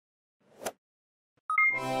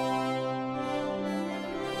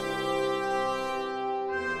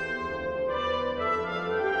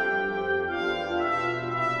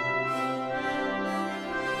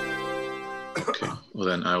Well,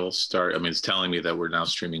 then I will start. I mean, it's telling me that we're now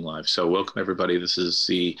streaming live. So welcome, everybody. This is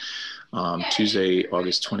the Tuesday,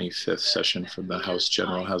 August 25th session from the House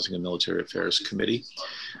General Housing and Military Affairs Committee.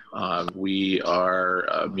 We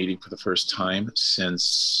are meeting for the first time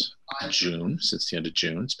since June, since the end of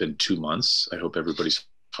June. It's been 2 months. I hope everybody's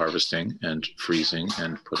harvesting and freezing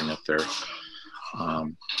and putting up their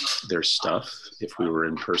stuff. If we were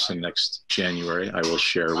in person next January, I will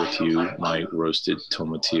share with you my roasted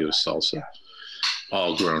tomatillo salsa,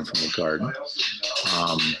 all grown from the garden.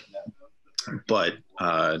 But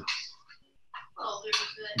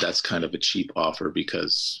that's kind of a cheap offer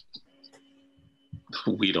because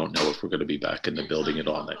we don't know if we're going to be back in the building at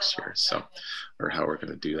all next year, so, or how we're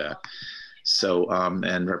going to do that. So,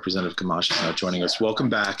 and Representative Gamache is now joining us. Welcome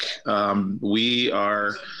back. We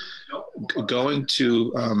are going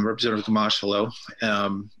to, Representative Gamache, hello.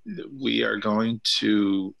 We are going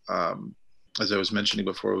to, as I was mentioning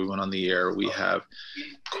before we went on the air, we have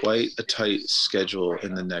quite a tight schedule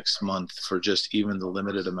in the next month for just even the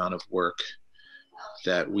limited amount of work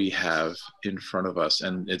that we have in front of us.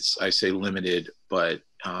 And I say limited, but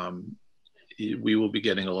we will be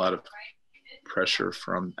getting a lot of pressure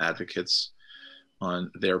from advocates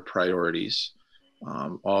on their priorities.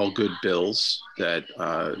 All good bills that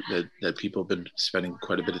people have been spending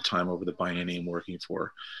quite a bit of time over the biennium working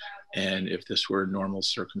for. And if this were a normal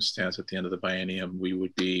circumstance at the end of the biennium, we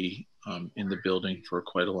would be in the building for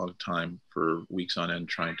quite a long time, for weeks on end,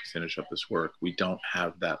 trying to finish up this work. We don't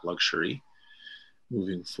have that luxury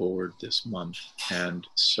moving forward this month. And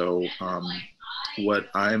so what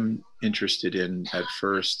I'm interested in at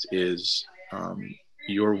first is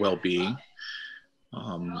your well-being.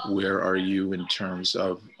 Where are you in terms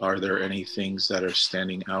of, are there any things that are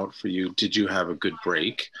standing out for you? Did you have a good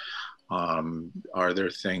break? Are there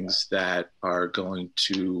things that are going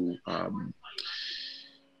to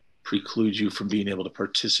preclude you from being able to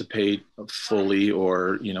participate fully,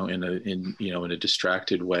 or in a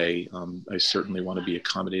distracted way? I certainly want to be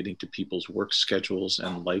accommodating to people's work schedules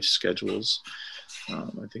and life schedules.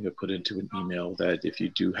 I think I put into an email that if you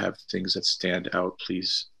do have things that stand out,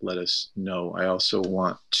 please let us know. I also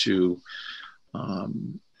want to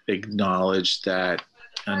acknowledge that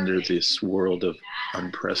under this world of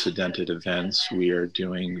unprecedented events, we are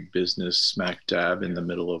doing business smack dab in the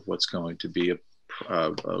middle of what's going to be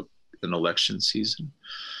an election season.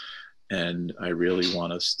 And I really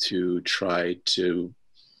want us to try to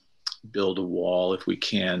build a wall if we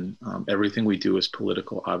can. Everything we do is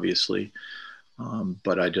political, obviously.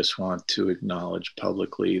 But I just want to acknowledge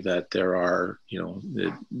publicly that there are,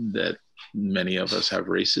 that many of us have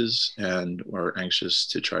races and are anxious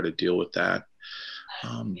to try to deal with that.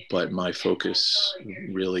 But my focus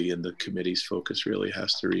really, and the committee's focus really,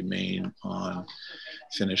 has to remain on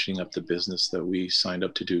finishing up the business that we signed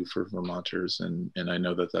up to do for Vermonters. And I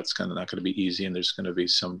know that that's kind of not going to be easy, and there's going to be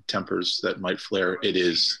some tempers that might flare. It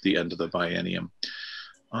is the end of the biennium.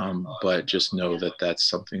 But just know that that's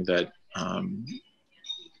something that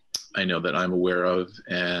I know that I'm aware of,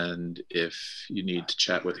 and if you need to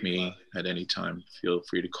chat with me at any time, feel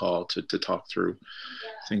free to call to talk through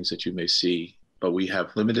things that you may see. But we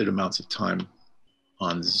have limited amounts of time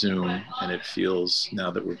on Zoom, and it feels, now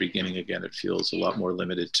that we're beginning again, it feels a lot more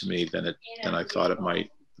limited to me than I thought it might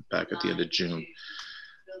back at the end of June.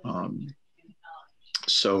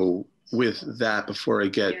 So with that, before we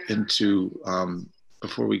get into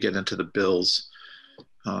the bills,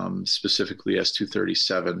 specifically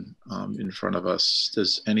S.237 in front of us,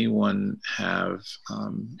 does anyone have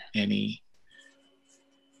any,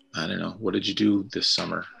 I don't know, what did you do this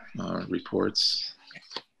summer? Reports?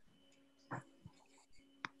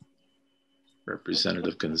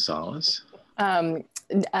 Representative Gonzalez?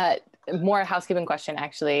 More housekeeping question,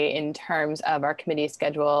 actually, in terms of our committee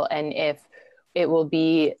schedule, and if it will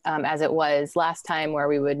be as it was last time, where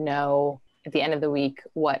we would know at the end of the week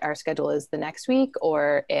what our schedule is the next week,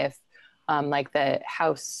 or if like the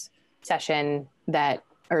House session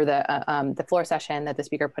or the floor session that the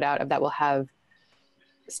speaker put out, that will have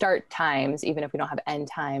start times, even if we don't have end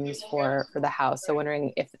times for the House. So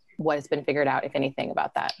wondering if what has been figured out, if anything,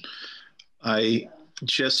 about that. I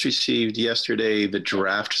just received yesterday the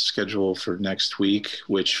draft schedule for next week,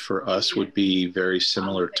 which for us would be very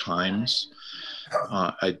similar times.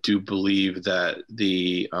 I do believe that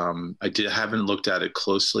haven't looked at it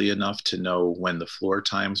closely enough to know when the floor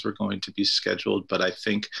times were going to be scheduled, but I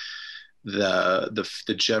think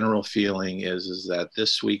the general feeling is that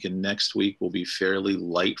this week and next week will be fairly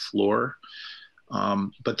light floor.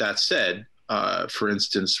 But that said, for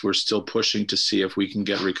instance, we're still pushing to see if we can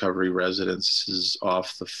get recovery residences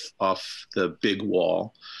off the big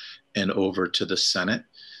wall and over to the Senate.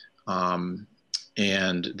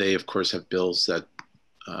 And they of course have bills that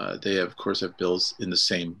in the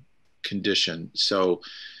same condition. So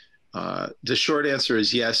the short answer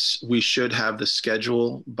is yes, we should have the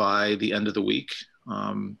schedule by the end of the week.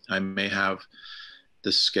 I may have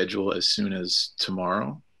the schedule as soon as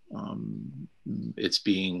tomorrow.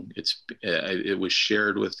 It was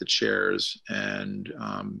shared with the chairs, and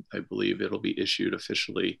I believe it'll be issued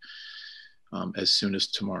officially as soon as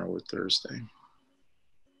tomorrow or Thursday.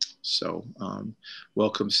 So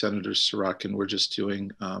welcome, Senator Sorokin. We're just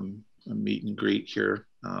doing a meet and greet here.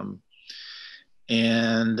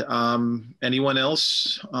 And anyone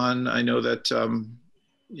else on? I know that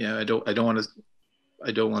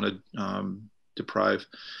I don't want to deprive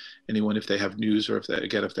anyone if they have news, or if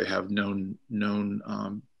they have known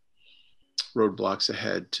roadblocks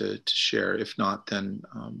ahead to share. If not, then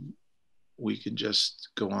we can just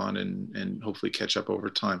go on and hopefully catch up over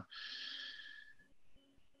time.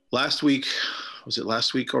 Last week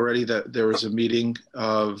already, that there was a meeting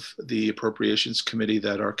of the Appropriations Committee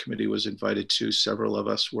that our committee was invited to. Several of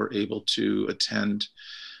us were able to attend.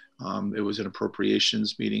 It was an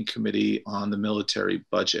appropriations meeting committee on the military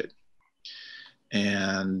budget.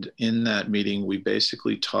 And in that meeting, we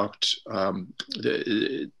basically talked,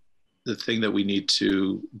 the thing that we need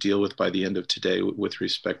to deal with by the end of today with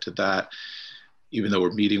respect to that, even though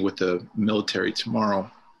we're meeting with the military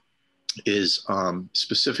tomorrow, is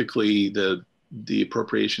specifically the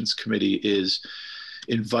Appropriations Committee is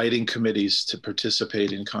inviting committees to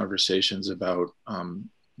participate in conversations about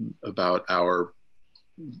our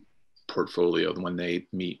portfolio when they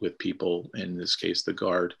meet with people, in this case, the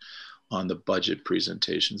Guard, on the budget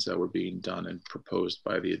presentations that were being done and proposed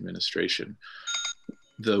by the administration.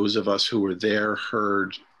 Those of us who were there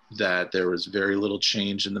heard that there was very little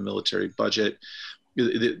change in the military budget.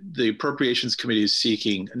 The Appropriations Committee is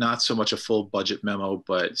seeking not so much a full budget memo,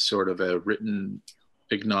 but sort of a written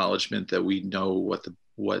acknowledgement that we know what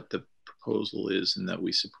the proposal is and that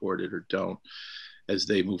we support it or don't as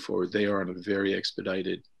they move forward. They are on a very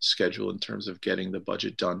expedited schedule in terms of getting the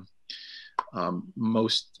budget done.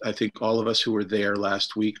 I think all of us who were there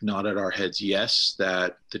last week nodded our heads yes,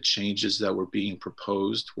 that the changes that were being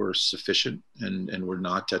proposed were sufficient and were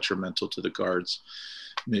not detrimental to the Guard's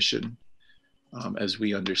mission. As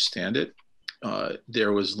we understand it,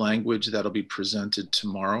 there was language that'll be presented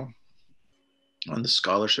tomorrow on the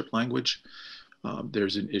scholarship language.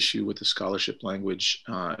 There's an issue with the scholarship language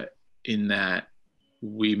in that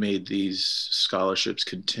we made these scholarships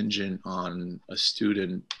contingent on a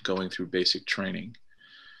student going through basic training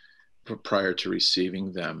prior to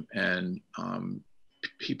receiving them. And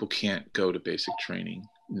people can't go to basic training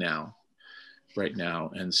right now.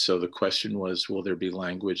 And so the question was, will there be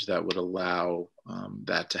language that would allow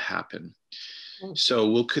that to happen? So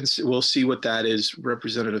we'll see what that is.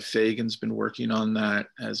 Representative Fagan's been working on that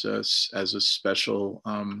as a special,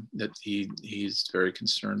 that he's very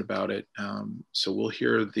concerned about it. So we'll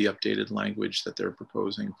hear the updated language that they're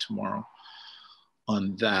proposing tomorrow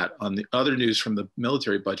on that. On the other news from the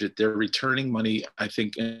military budget, they're returning money, I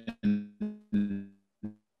think, and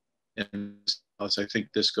I think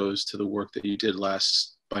this goes to the work that you did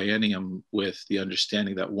last biennium, with the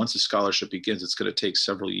understanding that once a scholarship begins, it's going to take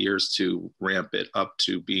several years to ramp it up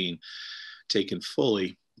to being taken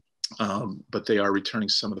fully. But they are returning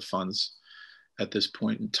some of the funds at this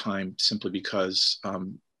point in time, simply because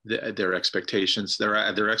their expectations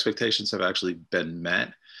have actually been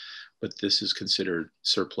met, but this is considered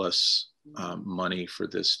surplus money for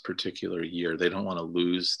this particular year. They don't want to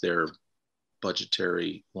lose their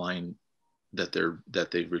budgetary line that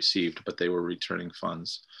they've received, but they were returning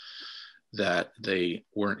funds that they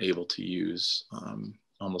weren't able to use,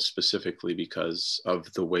 almost specifically because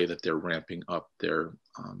of the way that they're ramping up their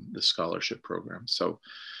the scholarship program. So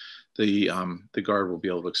the Guard will be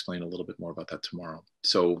able to explain a little bit more about that tomorrow.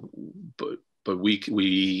 So, but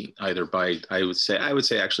we either I would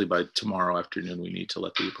say actually by tomorrow afternoon, we need to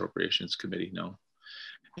let the Appropriations Committee know.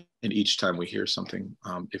 And each time we hear something,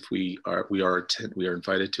 if we are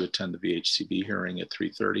invited to attend the VHCB hearing at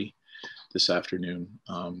 3:30 this afternoon,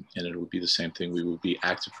 and it would be the same thing. We would be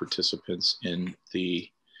active participants in the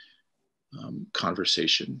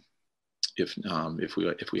conversation. If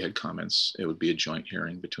we had comments, it would be a joint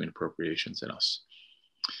hearing between Appropriations and us.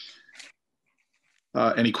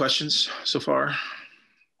 Any questions so far?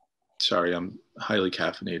 Sorry, I'm highly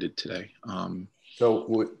caffeinated today.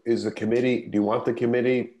 So is the committee, do you want the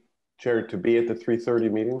committee chair to be at the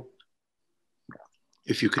 3:30 meeting?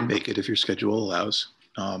 If you can make it, if your schedule allows.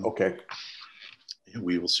 Okay.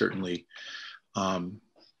 We will certainly,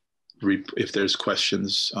 if there's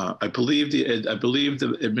questions, I believe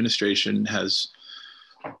the administration has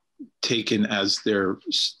taken as their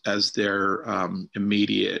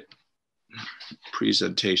immediate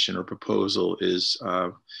presentation or proposal is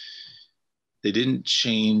they didn't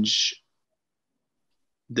change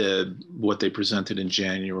what they presented in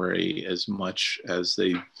January as much as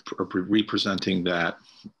they are representing that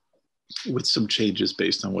with some changes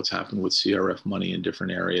based on what's happened with CRF money in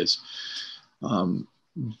different areas.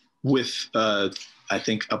 With I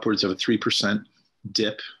think upwards of a 3%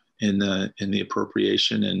 dip in the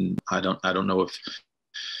appropriation, and I don't know if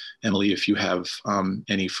Emily, if you have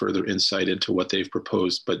any further insight into what they've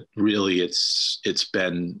proposed, but really it's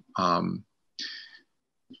been I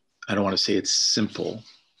don't want to say it's simple,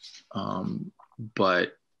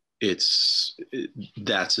 but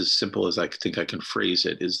that's as simple as I think I can phrase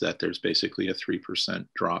it, is that there's basically a 3%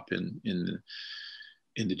 drop in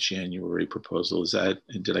the January proposal.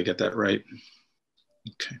 Did I get that right?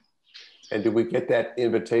 Okay. And did we get that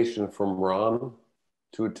invitation from Ron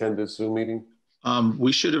to attend this Zoom meeting?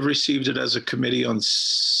 We should have received it as a committee on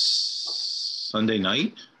Sunday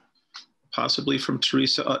night, possibly from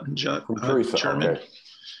Teresa Uttenjut, from Teresa, Chairman.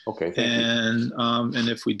 Okay, thank you. And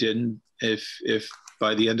if we didn't, if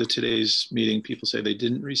by the end of today's meeting people say they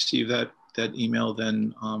didn't receive that email,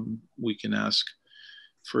 then we can ask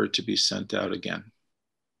for it to be sent out again.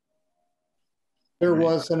 There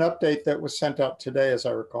was an update that was sent out today, as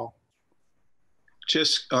I recall.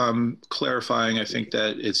 Just clarifying, I think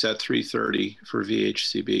that it's at 3:30 for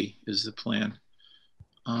VHCB is the plan.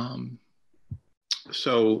 And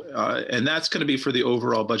that's going to be for the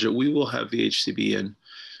overall budget. We will have VHCB in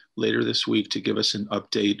later this week to give us an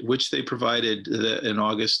update, which they provided an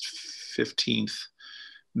August 15th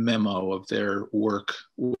memo of their work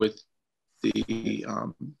with the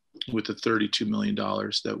 $32 million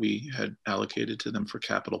that we had allocated to them for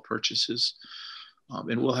capital purchases.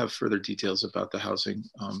 And we'll have further details about the housing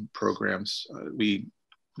programs.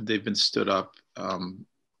 They've been stood up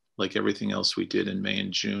like everything else we did in May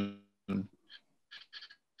and June.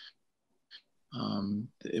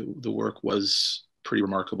 The work was pretty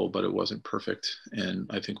remarkable, but it wasn't perfect. And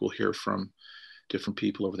I think we'll hear from different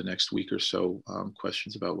people over the next week or so,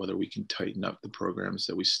 questions about whether we can tighten up the programs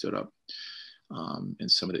that we stood up, and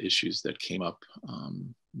some of the issues that came up.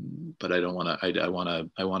 But I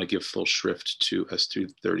want to give full shrift to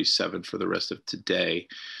S.237 for the rest of today.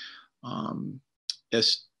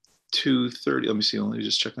 S.230, let me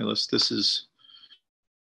just check my list. That's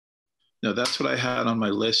what I had on my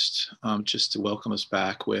list, just to welcome us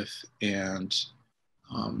back with. And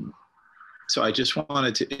so I just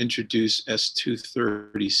wanted to introduce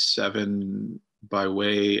S.237 by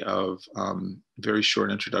way of very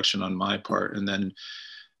short introduction on my part, and then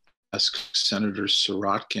ask Senator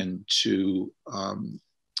Sirotkin to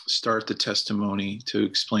start the testimony to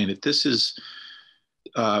explain it. This is,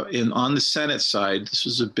 on the Senate side, this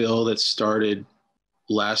was a bill that started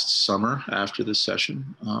last summer after the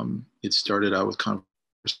session. It started out with conversations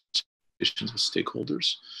with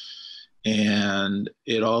stakeholders. And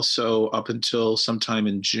it also, up until sometime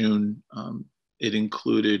in June, it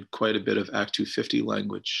included quite a bit of Act 250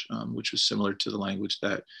 language, which was similar to the language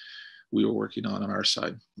that we were working on our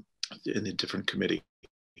side in a different committee.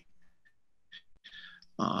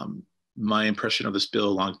 My impression of this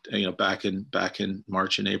bill, back in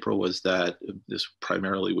March and April, was that this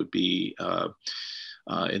primarily would be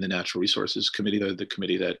in the Natural Resources Committee, the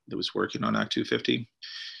committee that was working on Act 250.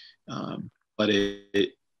 But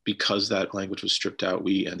because that language was stripped out,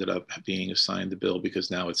 we ended up being assigned the bill, because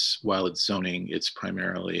now while it's zoning, it's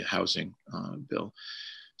primarily a housing bill.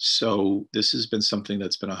 So this has been something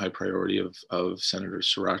that's been a high priority of Senator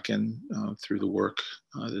Sirotkin through the work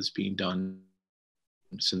that's being done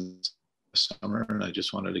since summer. And I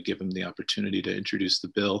just wanted to give him the opportunity to introduce the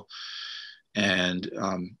bill and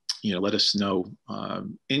let us know,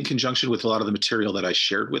 in conjunction with a lot of the material that I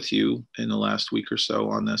shared with you in the last week or so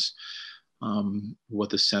on this, what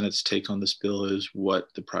the Senate's take on this bill is,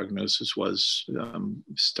 what the prognosis was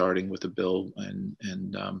starting with the bill,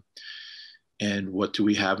 and what do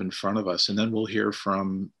we have in front of us. And then we'll hear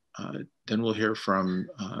from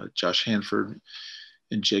Josh Hanford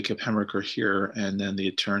and Jacob Hemrick are here, and then the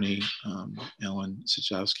attorney Ellen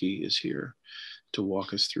Sejowski is here to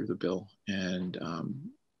walk us through the bill.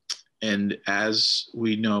 And as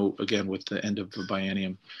we know, again, with the end of the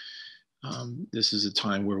biennium, this is a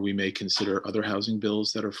time where we may consider other housing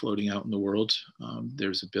bills that are floating out in the world.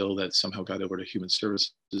 There's a bill that somehow got over to Human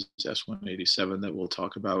Services, S.187, that we'll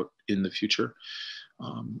talk about in the future.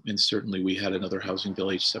 And certainly we had another housing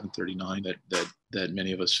bill, H.739, that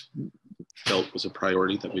many of us felt was a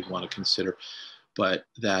priority that we'd want to consider. But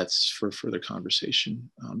that's for further conversation.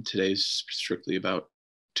 Today's strictly about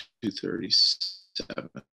 237.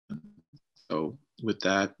 So with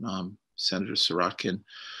that, Senator Sorokin,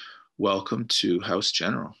 welcome to House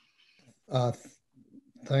General.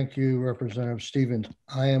 Thank you, Representative Stevens.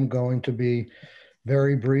 I am going to be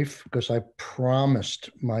very brief because I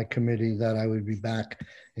promised my committee that I would be back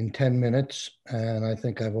in 10 minutes, and I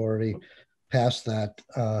think I've already passed that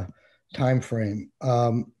time frame.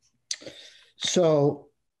 So,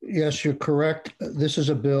 yes, you're correct. This is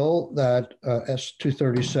a bill that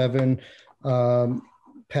S.237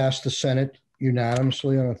 passed the Senate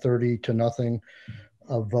unanimously on a 30-0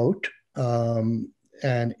 vote.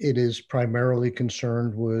 And it is primarily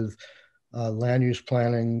concerned with land use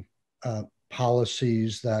planning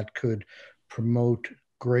policies that could promote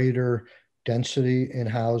greater density in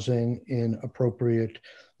housing in appropriate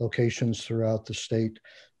locations throughout the state.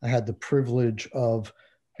 I had the privilege of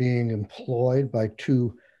being employed by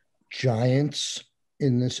two giants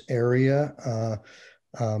in this area,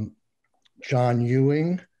 John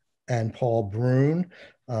Ewing and Paul Brune,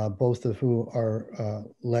 both of who are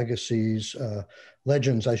legends,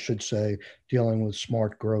 I should say, dealing with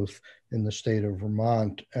smart growth in the state of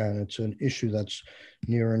Vermont. And it's an issue that's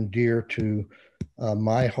near and dear to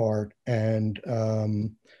my heart. And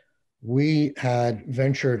we had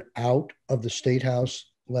ventured out of the State House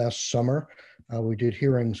last summer. We did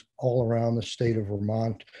hearings all around the state of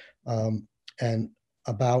Vermont and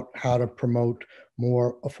about how to promote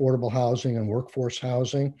more affordable housing and workforce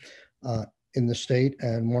housing in the state.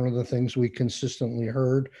 And one of the things we consistently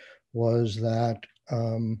heard was that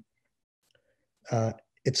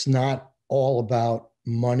it's not all about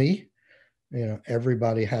money. You know,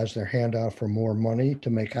 everybody has their hand out for more money to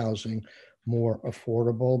make housing more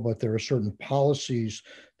affordable, but there are certain policies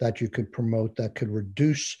that you could promote that could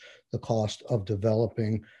reduce the cost of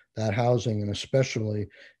developing that housing, and especially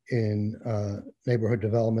in neighborhood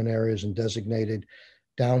development areas and designated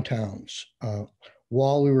downtowns.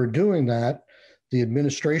 While we were doing that, the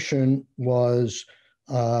administration was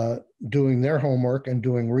doing their homework and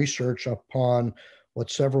doing research upon what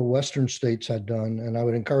several Western states had done. And I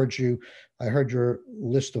would encourage you, I heard your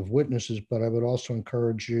list of witnesses, but I would also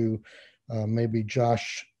encourage you, maybe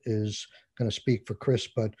Josh is going to speak for Chris,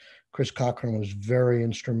 but Chris Cochran was very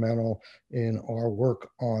instrumental in our work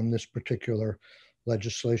on this particular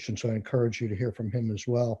legislation. So I encourage you to hear from him as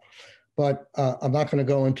well. But I'm not going to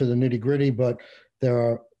go into the nitty gritty, but there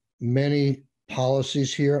are many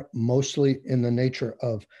policies here, mostly in the nature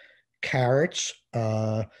of carrots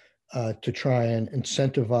to try and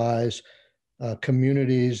incentivize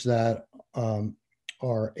communities that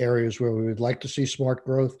are areas where we would like to see smart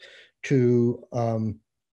growth to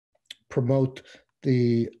promote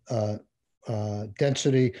the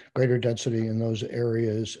greater density in those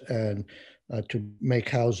areas, and to make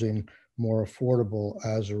housing more affordable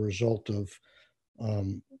as a result of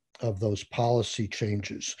those policy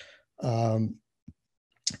changes.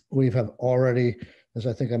 We have already, as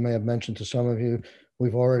I think I may have mentioned to some of you,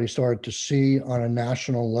 we've already started to see on a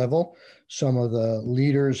national level some of the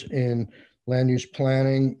leaders in land use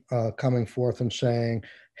planning coming forth and saying,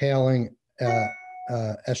 hailing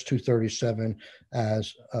S.237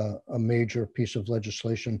 as a major piece of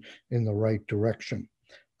legislation in the right direction.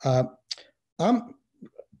 I'm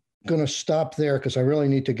going to stop there because I really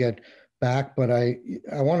need to get back, but I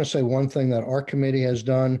want to say one thing that our committee has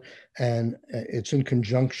done, and it's in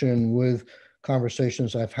conjunction with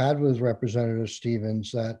conversations I've had with Representative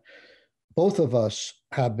Stevens, that both of us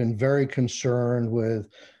have been very concerned with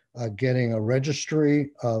getting a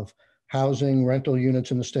registry of housing rental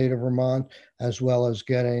units in the state of Vermont, as well as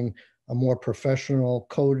getting a more professional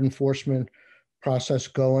code enforcement process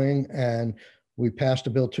going. And we passed a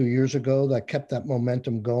bill 2 years ago that kept that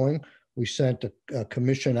momentum going. We sent a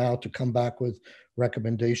commission out to come back with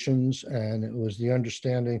recommendations, and it was the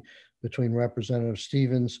understanding between Representative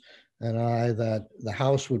Stevens and I that the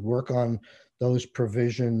House would work on those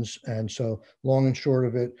provisions. And so, long and short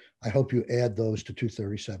of it, I hope you add those to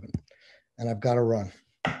 237. And I've got to run.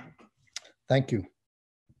 Thank you.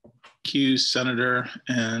 Thank you, Senator.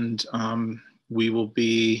 And we will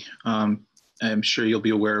be, I'm sure you'll be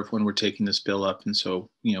aware of when we're taking this bill up. And so,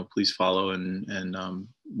 you know, please follow and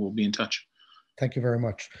we'll be in touch. Thank you very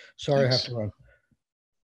much. Sorry, thanks. I have to run.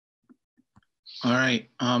 All right.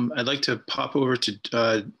 I'd like to pop over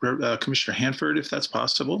to Commissioner Hanford, if that's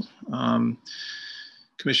possible.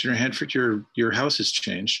 Commissioner Hanford, your house has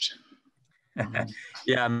changed.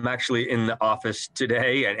 Yeah, I'm actually in the office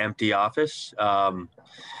today, an empty office. I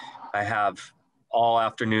have all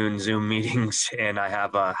afternoon Zoom meetings, and I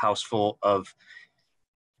have a house full of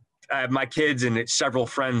I have my kids and it's several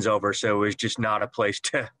friends over, so it was just not a place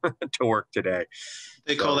to to work today.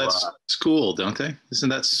 They call that school, don't they? Isn't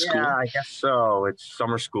that school? Yeah, I guess so. It's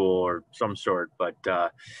summer school or some sort, but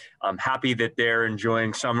I'm happy that they're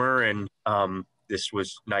enjoying summer, and this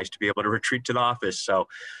was nice to be able to retreat to the office. So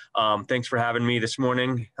thanks for having me this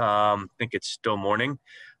morning. I think it's still morning.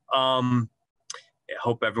 I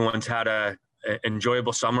hope everyone's had a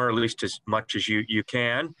enjoyable summer, at least as much as you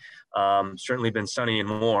can. Certainly been sunny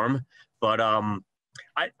and warm, but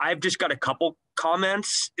I've just got a couple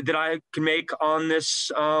comments that I can make on this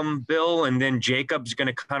bill, and then Jacob's going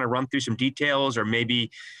to kind of run through some details, or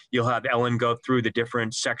maybe you'll have Ellen go through the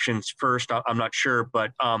different sections first. I'm not sure,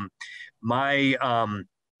 but my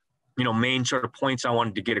main sort of points I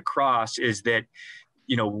wanted to get across is that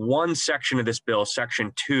one section of this bill,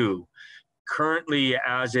 section 2, currently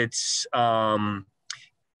as it's in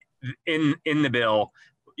the bill,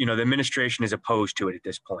 the administration is opposed to it at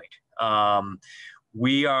this point.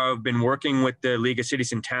 We have been working with the League of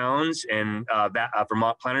Cities and Towns and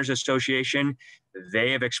Vermont Planners Association.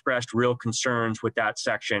 They have expressed real concerns with that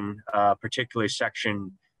section, particularly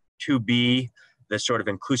section 2B, the sort of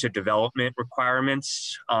inclusive development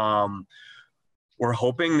requirements. We're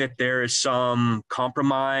hoping that there is some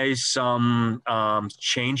compromise, some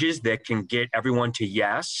changes that can get everyone to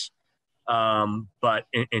yes. But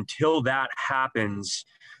until that happens,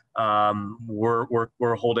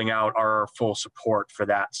 we're holding out our full support for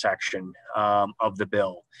that section of the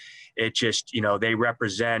bill. It just, they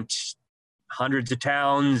represent hundreds of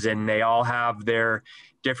towns, and they all have their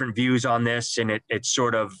different views on this, and it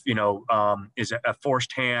sort of, is a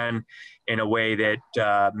forced hand in a way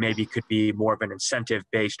that maybe could be more of an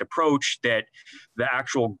incentive-based approach, that the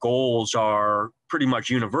actual goals are pretty much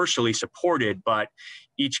universally supported, but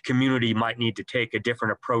each community might need to take a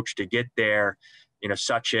different approach to get there,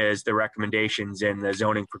 such as the recommendations in the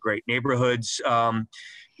Zoning for Great Neighborhoods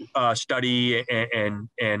study and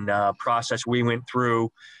process we went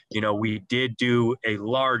through. We did do a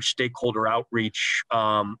large stakeholder outreach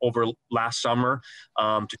over last summer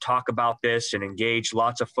to talk about this and engage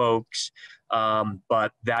lots of folks.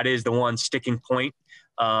 But that is the one sticking point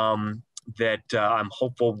that I'm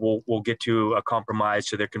hopeful we'll get to a compromise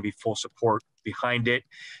so there can be full support behind it.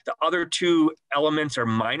 The other two elements are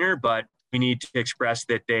minor, but we need to express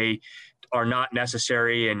that they are not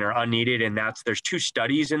necessary and are unneeded. And there's two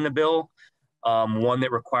studies in the bill. One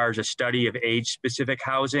that requires a study of age-specific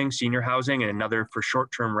housing, senior housing, and another for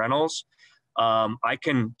short-term rentals. I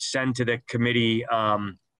can send to the committee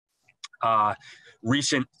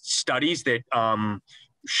recent studies that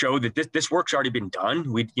show that this work's already been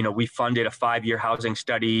done. We funded a 5-year housing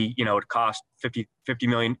study. It cost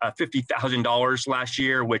 $50,000 last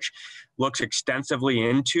year, which looks extensively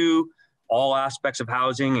into all aspects of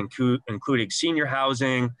housing, including senior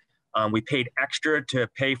housing. We paid extra to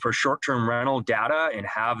pay for short-term rental data and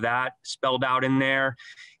have that spelled out in there.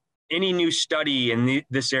 Any new study in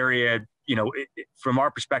this area, from our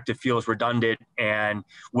perspective, feels redundant and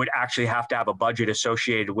would actually have to have a budget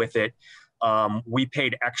associated with it. We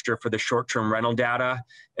paid extra for the short-term rental data,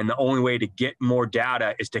 and the only way to get more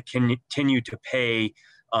data is to continue to pay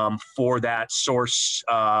for that source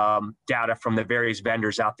data from the various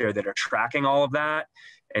vendors out there that are tracking all of that.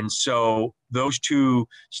 And so those two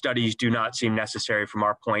studies do not seem necessary from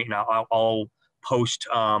our point. And I'll post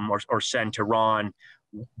or send to Ron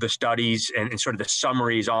the studies and sort of the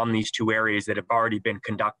summaries on these two areas that have already been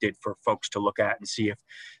conducted for folks to look at and see if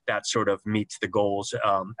that sort of meets the goals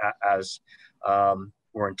as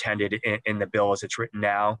were intended in the bill as it's written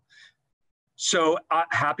now. So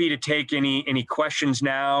happy to take any questions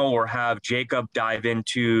now, or have Jacob dive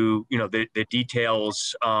into the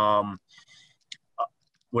details,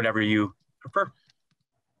 whatever you prefer.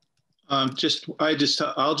 I'll just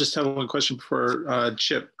have one question for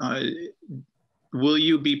Chip. Will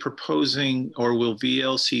you be proposing, or will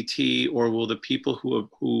VLCT, or will the people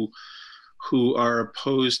who are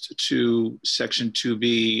opposed to Section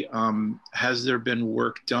 2B, has there been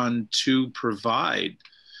work done to provide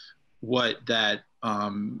what that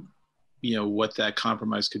what that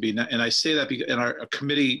compromise could be? And I say that because our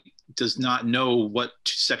committee does not know what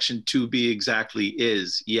Section 2B exactly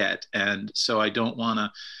is yet, and so I don't want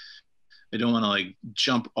to like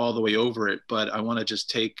jump all the way over it, but I want to just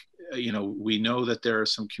take, we know that there are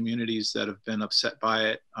some communities that have been upset by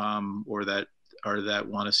it, or that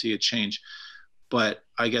want to see a change. But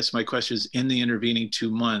I guess my question is, in the intervening 2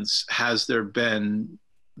 months, has there been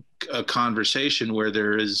a conversation where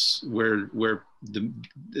there's been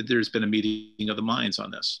a meeting of the minds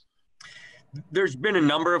on this? There's been a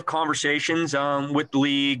number of conversations with the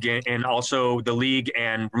league and also the league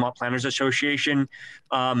and Vermont Planners Association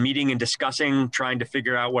meeting and discussing, trying to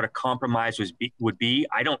figure out what a compromise would be.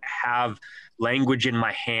 I don't have language in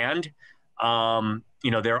my hand.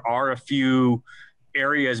 There are a few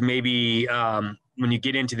areas maybe when you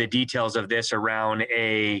get into the details of this around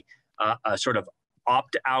a sort of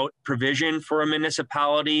opt-out provision for a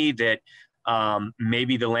municipality that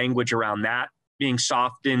maybe the language around that being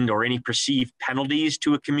softened or any perceived penalties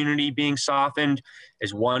to a community being softened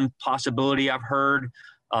is one possibility I've heard.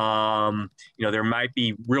 There might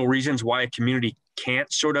be real reasons why a community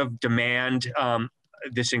can't sort of demand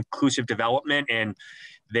this inclusive development, and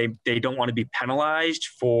they don't want to be penalized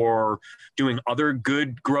for doing other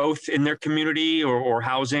good growth in their community or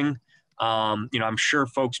housing. I'm sure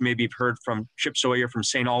folks maybe have heard from Chip Sawyer from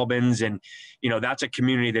St. Albans, and that's a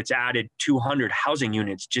community that's added 200 housing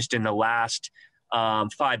units just in the last 5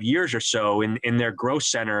 years or so in their growth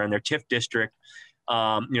center and their TIF district.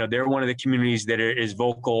 They're one of the communities that is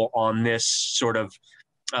vocal on this sort of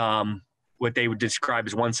what they would describe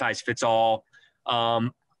as one size fits all.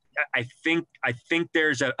 I think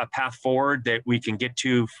there's a path forward that we can get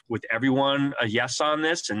to with everyone a yes on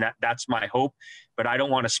this, and that's my hope. But I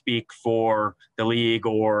don't want to speak for the league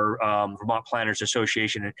or Vermont Planners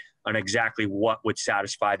Association on exactly what would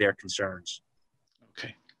satisfy their concerns.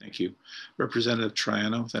 Okay, thank you. Representative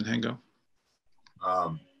Triano, then Hengo.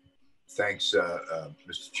 Thanks,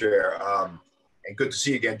 Mr. Chair. And good to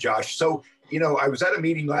see you again, Josh. So, I was at a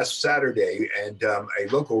meeting last Saturday, and a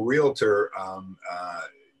local realtor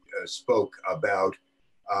spoke about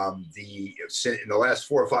in the last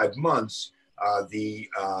 4 or 5 months, the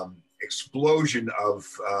explosion of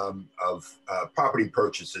property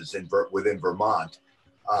purchases within Vermont.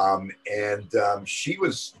 She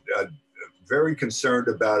was very concerned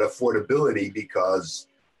about affordability because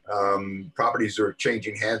properties are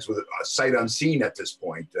changing hands with a sight unseen at this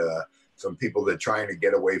point. Some people that are trying to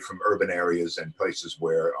get away from urban areas and places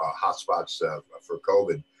where hotspots for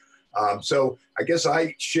COVID. So I guess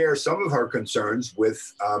I share some of her concerns with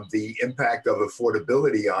the impact of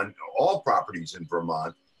affordability on all properties in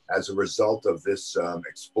Vermont as a result of this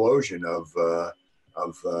explosion of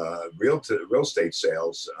real estate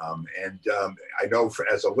sales. I know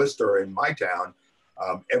as a lister in my town,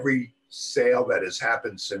 every sale that has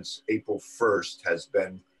happened since April 1st has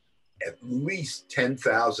been at least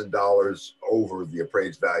 $10,000 over the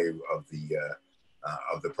appraised value of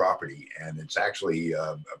the property, and it's actually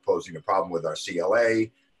posing a problem with our CLA,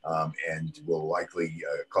 and will likely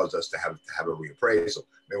cause us to have a reappraisal.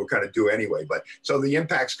 I mean, we're kind of due anyway, but so the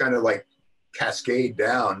impacts kind of like cascade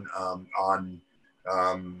down on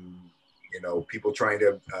people trying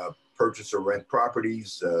to purchase or rent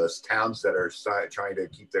properties, towns that are trying to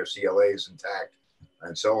keep their CLAs intact,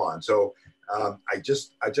 and so on. So I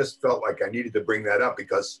just felt like I needed to bring that up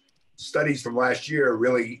because studies from last year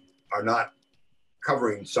really are not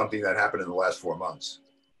covering something that happened in the last 4 months.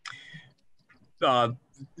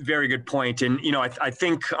 Very good point. And, I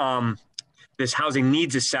think this housing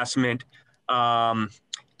needs assessment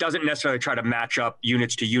doesn't necessarily try to match up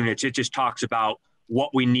units to units. It just talks about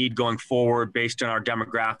what we need going forward based on our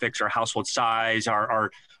demographics, our household size,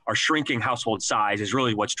 our shrinking household size is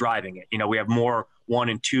really what's driving it. We have more 1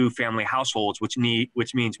 and 2 family households, which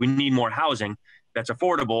means we need more housing that's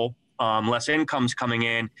affordable, less incomes coming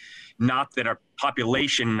in. Not that our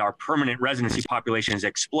population, our permanent residency population is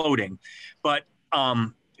exploding, but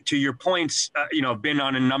to your points, I've been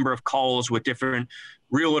on a number of calls with different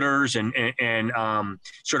realtors and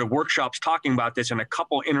sort of workshops talking about this, and a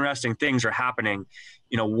couple interesting things are happening.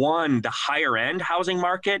 One, the higher end housing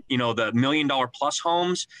market, the $1 million plus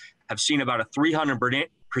homes have seen about a 300%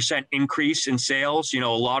 increase in sales. A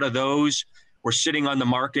lot of those were sitting on the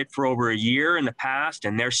market for over a year in the past,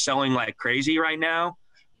 and they're selling like crazy right now.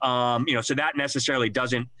 So that necessarily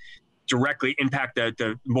doesn't directly impact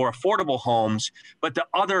the more affordable homes. But the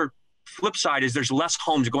other flip side is there's less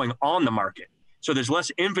homes going on the market. So there's less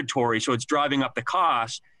inventory, so it's driving up the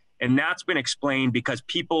cost. And that's been explained because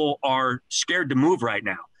people are scared to move right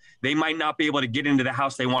now. They might not be able to get into the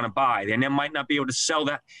house they want to buy. They might not be able to sell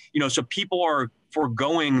that. So people are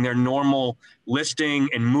foregoing their normal listing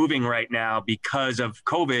and moving right now because of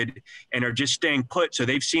COVID and are just staying put. So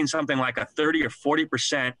they've seen something like a 30 or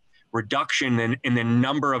 40% reduction in the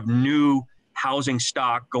number of new housing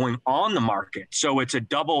stock going on the market. So it's a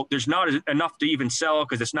double. There's not enough to even sell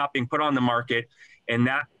because it's not being put on the market. And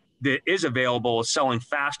that is available is selling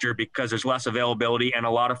faster because there's less availability. And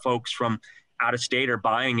a lot of folks from out of state are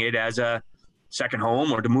buying it as a second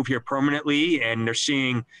home or to move here permanently. And they're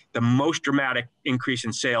seeing the most dramatic increase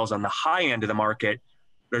in sales on the high end of the market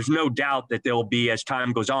there's no doubt that there'll be, as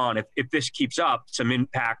time goes on, if this keeps up, some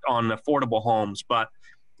impact on affordable homes. But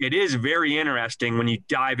it is very interesting when you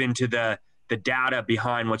dive into the data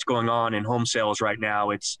behind what's going on in home sales right now.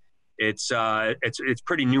 It's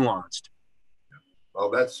pretty nuanced. Well,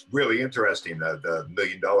 that's really interesting, the $1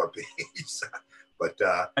 million piece. But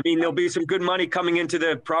I mean, there'll be some good money coming into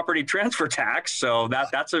the property transfer tax, so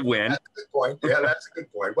that's a win. That's a good point. Yeah, that's a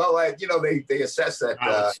good point. Well, they assess that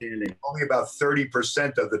only about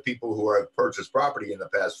 30% of the people who have purchased property in the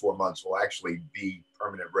past 4 months will actually be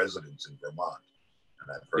permanent residents in Vermont,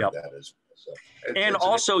 and I've heard that as well. So and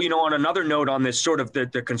also, on another note on this sort of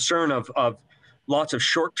the concern of lots of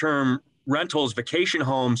short-term rentals, vacation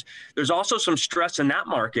homes, there's also some stress in that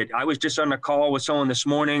market. I was just on a call with someone this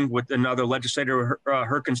morning with another legislator,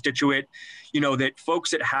 her constituent, that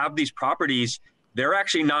folks that have these properties, they're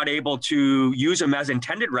actually not able to use them as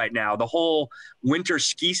intended right now. The whole winter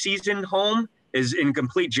ski season home is in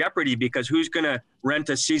complete jeopardy because who's going to rent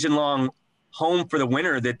a season-long home for the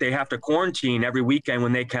winter that they have to quarantine every weekend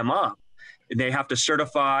when they come up? They have to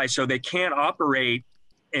certify, so they can't operate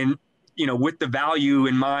with the value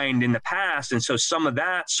in mind in the past. And so some of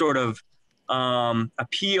that sort of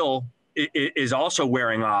appeal is also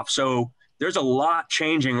wearing off. So there's a lot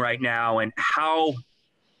changing right now, and how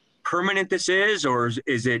permanent this is, or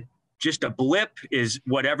is it just a blip, is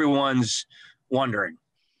what everyone's wondering.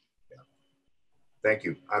 Yeah. Thank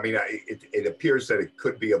you. I mean, it appears that it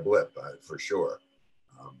could be a blip for sure,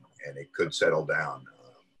 and it could settle down.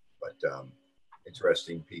 But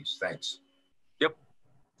interesting piece. Thanks. Yep.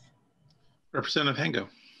 Representative Hango,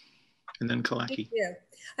 and then Kalaki. Thank you.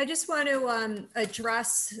 I just want to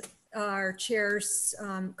address our chair's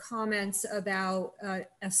comments about a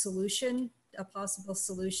possible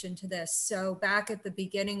solution to this. So back at the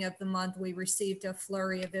beginning of the month, we received a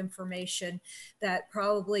flurry of information that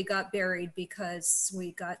probably got buried because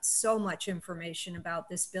we got so much information about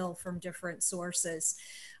this bill from different sources.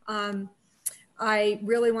 I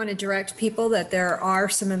really want to direct people that there are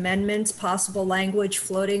some amendments, possible language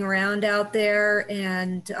floating around out there,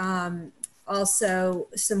 and also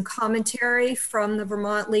some commentary from the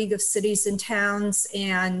Vermont League of Cities and Towns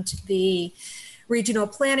and the regional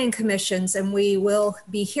planning commissions, and we will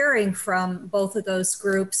be hearing from both of those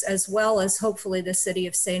groups, as well as hopefully the city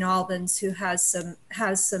of St. Albans, who has some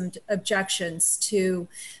objections to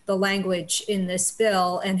the language in this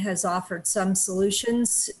bill and has offered some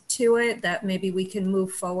solutions to it that maybe we can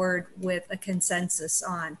move forward with a consensus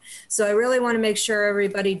on. So I really want to make sure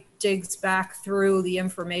everybody digs back through the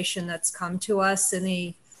information that's come to us in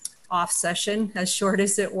the off session, as short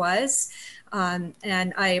as it was.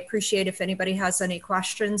 And I appreciate if anybody has any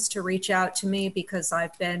questions to reach out to me, because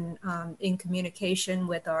I've been in communication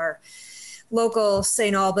with our local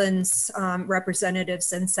St. Albans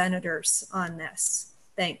representatives and senators on this.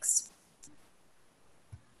 Thanks.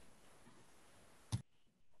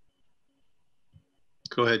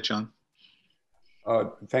 Go ahead, John.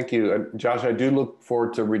 Thank you. Josh, I do look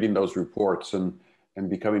forward to reading those reports and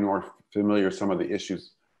becoming more familiar with some of the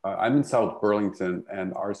issues. I'm in South Burlington,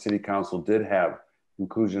 and our city council did have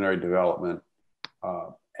inclusionary development.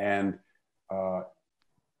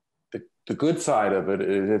 The good side of it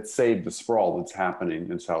is it saved the sprawl that's happening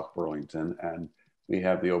in South Burlington. And we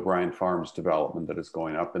have the O'Brien Farms development that is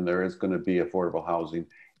going up, and there is going to be affordable housing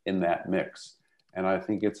in that mix. And I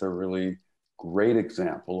think it's a really great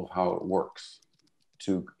example of how it works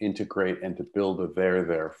to integrate and to build a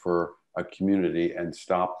there for a community and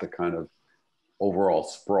stop the kind of overall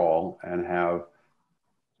sprawl and have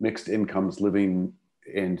mixed incomes living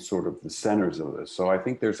in sort of the centers of this. So I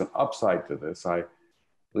think there's an upside to this. I'm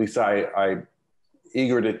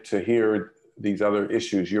eager to hear these other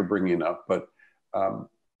issues you're bringing up, but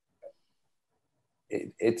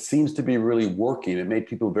it seems to be really working. It made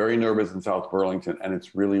people very nervous in South Burlington, and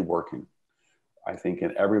it's really working, I think,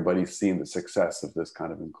 and everybody's seen the success of this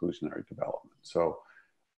kind of inclusionary development. So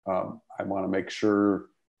I want to make sure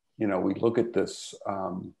we look at this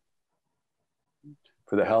for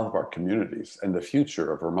the health of our communities and the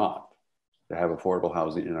future of Vermont, to have affordable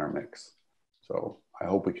housing in our mix. So I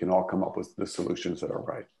hope we can all come up with the solutions that are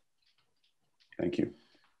right. Thank you.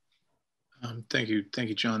 Thank you,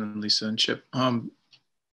 John and Lisa and Chip.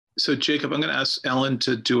 So Jacob, I'm going to ask Ellen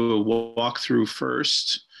to do a walkthrough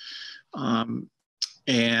first. And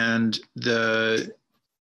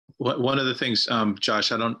one of the things,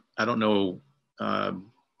 Josh, I don't know.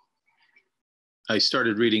 I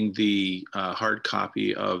started reading the hard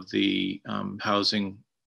copy of the housing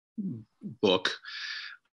book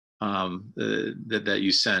that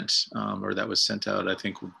you sent, or that was sent out. I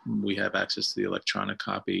think we have access to the electronic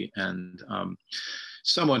copy, and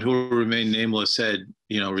someone who will remain nameless said,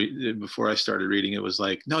 before I started reading it, was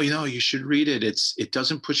like, no, you should read it. It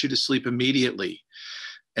doesn't put you to sleep immediately.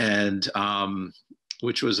 And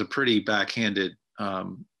which was a pretty backhanded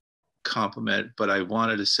compliment, but I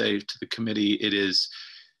wanted to say to the committee, it is,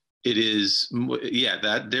 there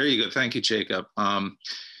you go. Thank you, Jacob.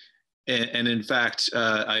 And in fact,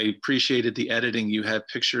 I appreciated the editing. You had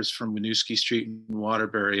pictures from Winooski Street in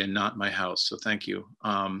Waterbury and not my house. So thank you.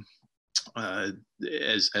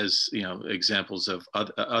 As examples of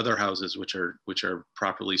other houses which are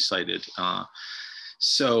properly cited.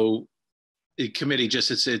 So the committee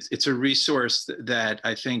it's a resource that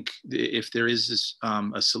I think if there is this,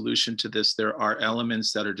 a solution to this, there are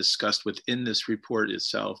elements that are discussed within this report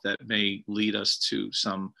itself that may lead us to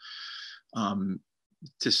some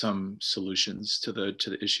solutions to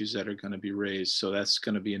the issues that are going to be raised. So that's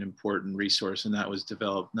going to be an important resource, and that was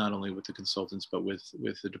developed not only with the consultants but with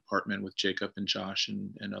the department, with Jacob and Josh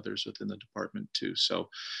and others within the department too. So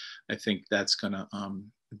I think that's going to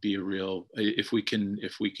be a real, if we can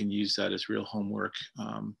use that as real homework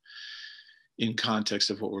in context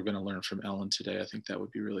of what we're going to learn from Ellen today, I think that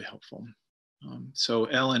would be really helpful. So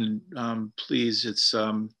Ellen, please,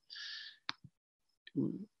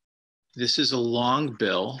 this is a long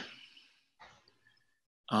bill.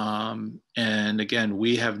 And again,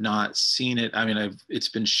 we have not seen it. I mean, it's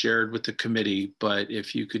been shared with the committee, but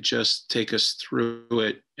if you could just take us through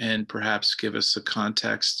it and perhaps give us the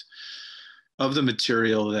context of the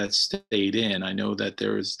material that stayed in. I know that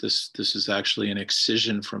there is this is actually an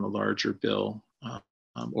excision from a larger bill,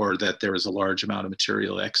 or that there is a large amount of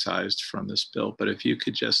material excised from this bill. But if you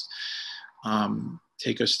could just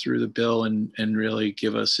take us through the bill and really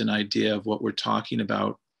give us an idea of what we're talking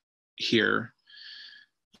about here,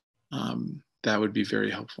 that would be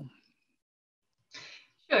very helpful.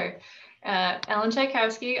 Sure. Ellen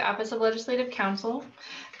Tchaikovsky, Office of Legislative Counsel.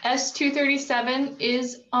 S.237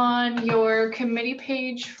 is on your committee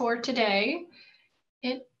page for today.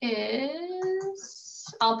 It is,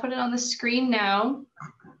 I'll put it on the screen now.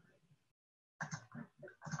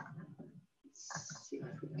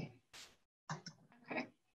 Okay.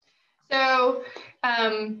 So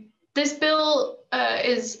this bill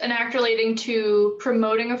is an act relating to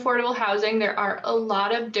promoting affordable housing. There are a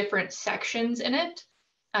lot of different sections in it.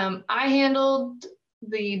 I handled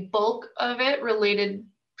the bulk of it related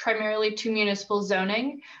primarily to municipal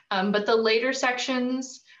zoning, but the later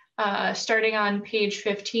sections, starting on page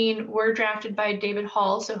 15, were drafted by David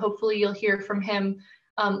Hall, so hopefully you'll hear from him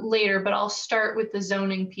later, but I'll start with the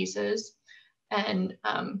zoning pieces. And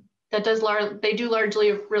they do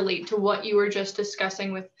largely relate to what you were just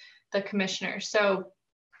discussing with the commissioner. So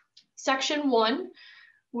section 1,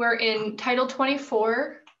 we're in Title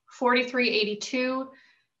 24, 4382.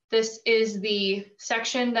 This is the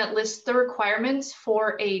section that lists the requirements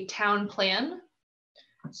for a town plan.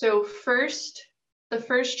 So the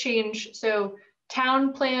first change, so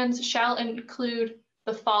town plans shall include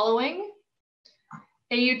the following: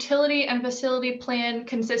 a utility and facility plan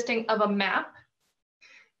consisting of a map.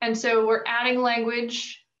 And so we're adding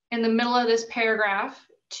language in the middle of this paragraph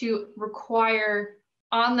to require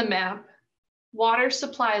on the map water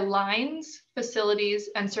supply lines, facilities,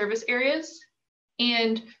 and service areas,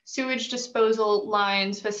 and sewage disposal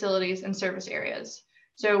lines, facilities, and service areas.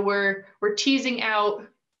 So we're teasing out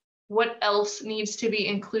what else needs to be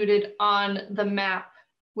included on the map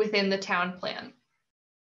within the town plan.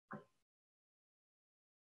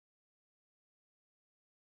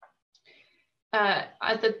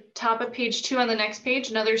 At the top of page 2 on the next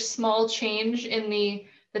page, another small change in the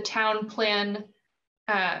town plan,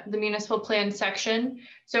 the municipal plan section.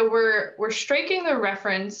 So we're striking the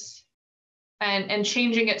reference and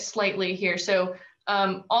changing it slightly here. So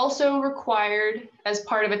also required as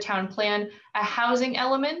part of a town plan, a housing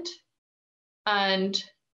element, and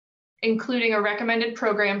including a recommended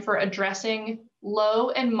program for addressing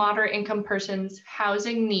low and moderate income persons'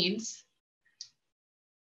 housing needs.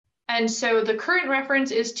 And so the current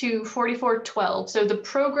reference is to 4412. So the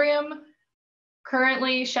program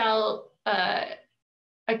currently shall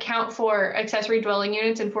account for accessory dwelling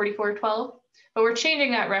units in 4412. But we're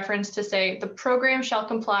changing that reference to say the program shall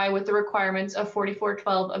comply with the requirements of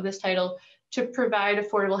 4412 of this title to provide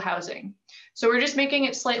affordable housing. So we're just making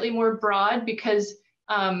it slightly more broad because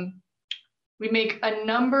we make a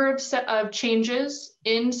number of changes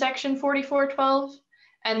in section 4412.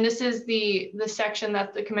 And this is the section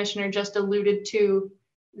that the commissioner just alluded to,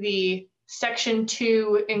 the section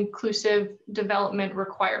 2 inclusive development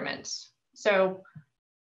requirements. So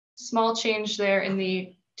small change there in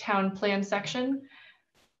the town plan section.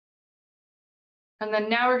 And then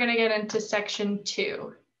now we're going to get into section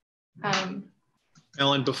 2.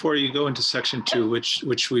 Ellen, before you go into section 2,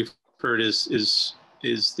 which we've heard is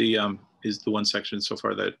the one section so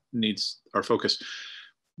far that needs our focus.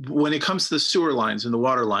 When it comes to the sewer lines and the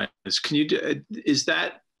water lines, can you is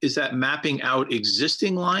that mapping out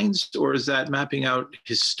existing lines, or is that mapping out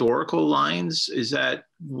historical lines? Is that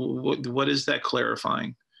what is that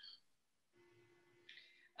clarifying?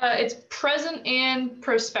 It's present and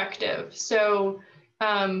prospective. So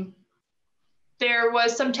there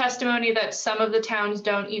was some testimony that some of the towns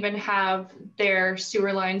don't even have their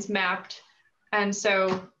sewer lines mapped. And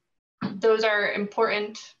so those are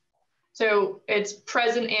important. So it's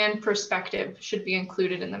present and prospective should be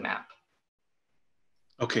included in the map.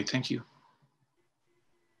 Okay, thank you.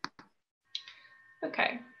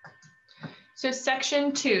 Okay, so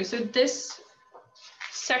section 2. So this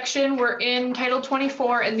section, we're in Title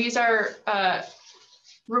 24, and these are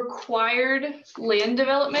required land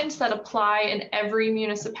developments that apply in every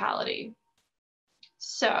municipality.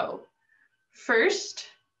 So first,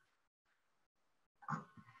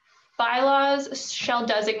 bylaws shall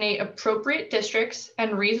designate appropriate districts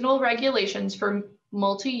and reasonable regulations for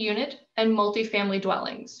multi-unit and multifamily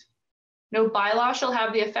dwellings. No bylaw shall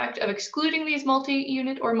have the effect of excluding these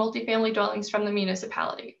multi-unit or multifamily dwellings from the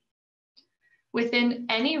municipality. Within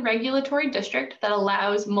any regulatory district that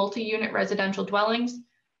allows multi-unit residential dwellings,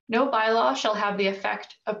 no bylaw shall have the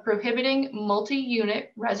effect of prohibiting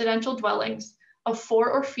multi-unit residential dwellings of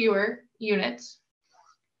 4 or fewer units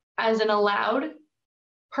as an allowed,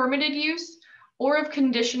 permitted use, or of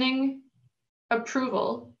conditioning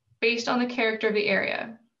approval based on the character of the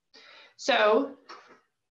area. So,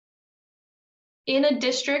 in a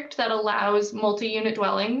district that allows multi-unit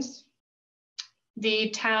dwellings, the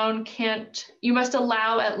town you must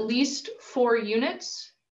allow at least 4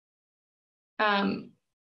 units.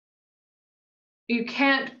 You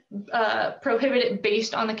can't prohibit it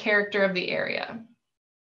based on the character of the area.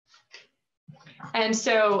 And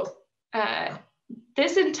so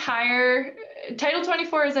this entire, Title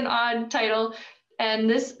 24 is an odd title, and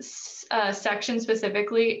this section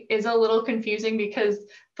specifically is a little confusing because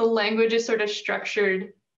the language is sort of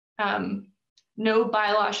structured. No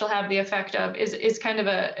bylaw shall have the effect of is kind of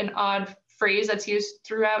an odd phrase that's used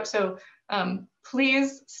throughout. So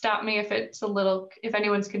please stop me if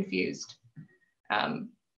anyone's confused.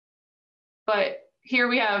 But here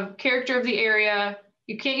we have character of the area.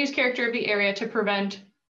 You can't use character of the area to prevent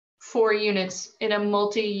 4 units in a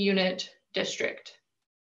multi-unit district.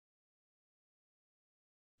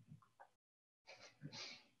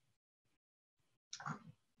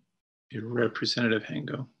 Representative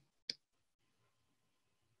Hango.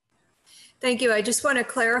 Thank you. I just want to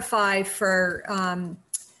clarify for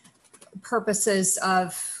purposes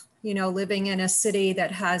of, living in a city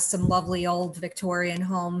that has some lovely old Victorian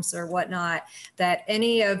homes or whatnot, that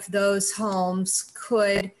any of those homes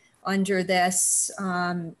could, under this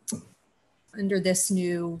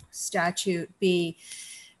new statute, be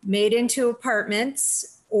made into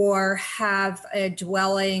apartments or have a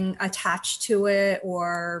dwelling attached to it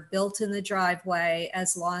or built in the driveway,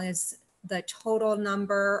 as long as the total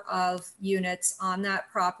number of units on that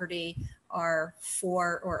property are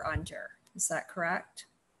 4 or under. Is that correct?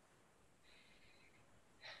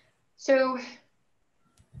 So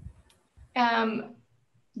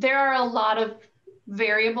there are a lot of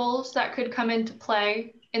variables that could come into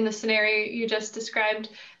play in the scenario you just described.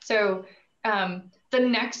 So on the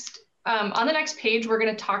next page, we're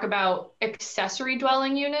going to talk about accessory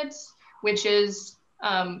dwelling units, which is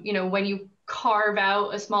when you carve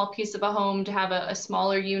out a small piece of a home to have a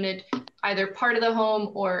smaller unit, either part of the home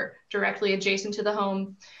or directly adjacent to the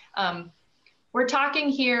home. We're talking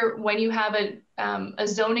here when you have a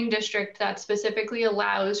zoning district that specifically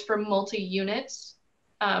allows for multi-units.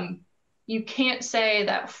 You can't say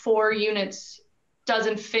that 4 units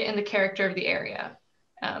doesn't fit in the character of the area.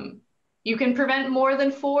 You can prevent more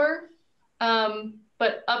than 4,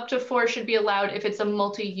 but up to 4 should be allowed if it's a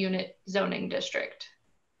multi-unit zoning district.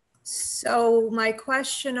 So my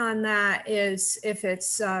question on that is, if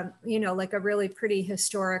it's, like a really pretty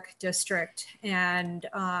historic district, and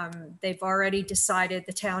they've already decided,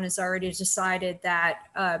 the town has already decided that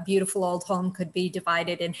a beautiful old home could be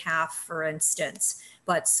divided in half, for instance,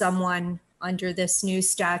 but someone under this new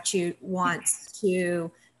statute wants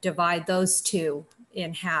to divide those 2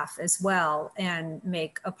 in half as well and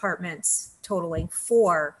make apartments totaling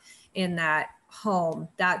 4 in that home,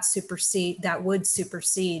 that would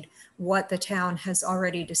supersede what the town has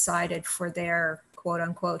already decided for their quote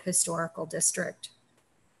unquote historical district.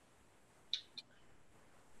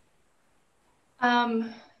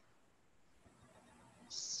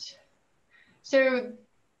 So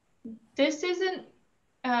this isn't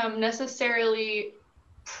necessarily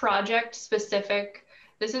project specific.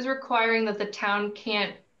 This is requiring that the town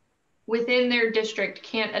can't, within their district,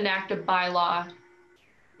 can't enact a bylaw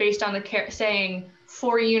based on the saying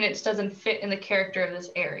 4 units doesn't fit in the character of this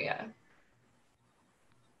area.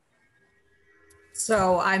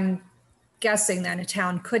 So I'm guessing then a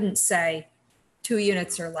town couldn't say 2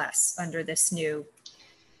 units or less under this new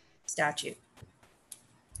statute.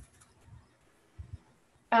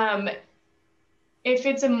 If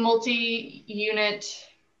it's a multi-unit,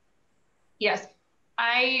 yes.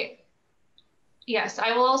 I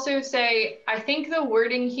will also say, I think the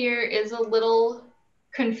wording here is a little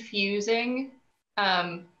confusing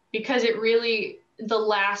because it really, the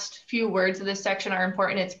last few words of this section are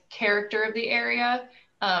important. It's character of the area,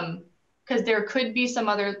 because there could be some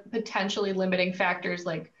other potentially limiting factors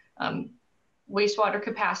like wastewater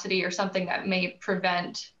capacity or something that may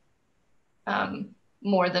prevent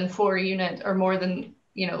more than 4 units or more than,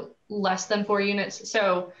 less than 4 units.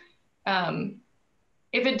 So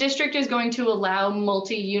if a district is going to allow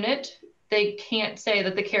multi-unit, they can't say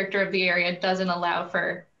that the character of the area doesn't allow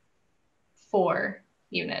for 4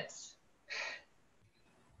 units.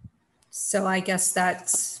 So I guess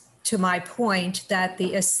that's to my point that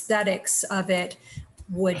the aesthetics of it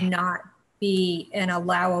would not be an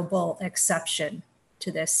allowable exception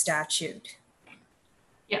to this statute.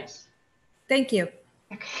 Yes. Thank you.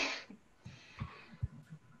 Okay.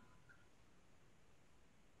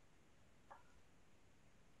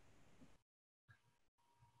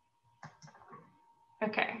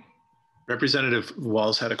 Okay. Representative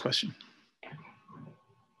Walls had a question.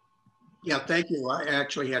 Yeah, thank you. I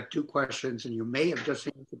actually had 2 questions, and you may have just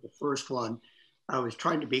answered the first one. I was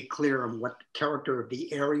trying to be clear on what the character of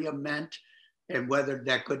the area meant and whether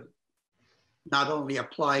that could not only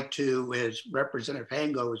apply to, as Representative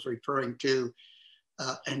Hango was referring to,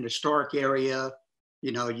 an historic area.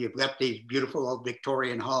 You've got these beautiful old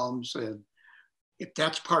Victorian homes, and if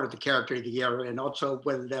that's part of the character of the area, and also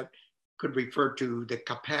whether that could refer to the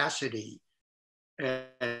capacity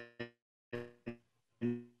and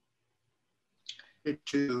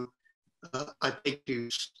to, I think, to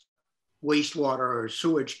wastewater or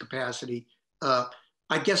sewage capacity.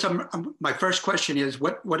 I guess my first question is,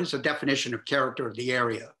 what is the definition of character of the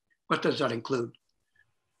area? What does that include?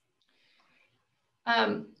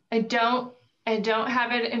 I don't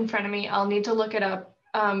have it in front of me. I'll need to look it up.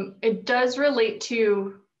 It does relate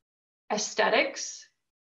to aesthetics.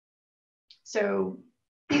 So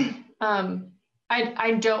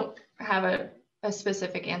I don't have a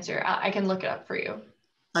specific answer. I can look it up for you.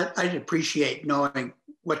 I'd appreciate knowing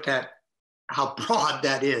how broad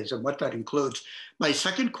that is and what that includes. My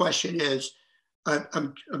second question is,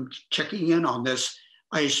 I'm checking in on this.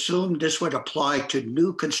 I assume this would apply to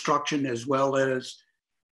new construction as well as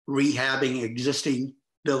rehabbing existing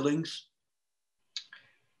buildings?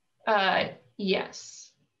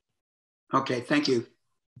 Yes. Okay, thank you.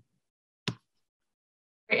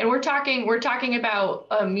 And we're talking about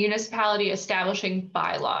a municipality establishing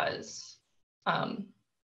bylaws.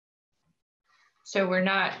 So we're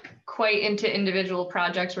not quite into individual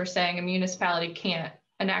projects. We're saying a municipality can't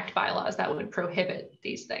enact bylaws that would prohibit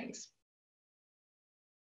these things.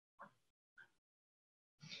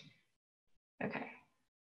 Okay.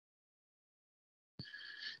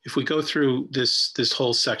 If we go through this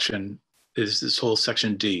whole section, this whole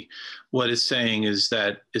section D, what it's saying is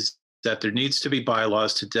that there needs to be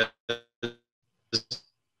bylaws to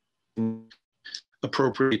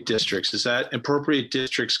appropriate districts. Is that appropriate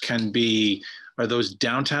districts are those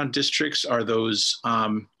downtown districts? Are those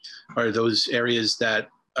areas that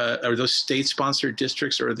are those state-sponsored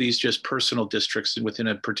districts, or are these just personal districts within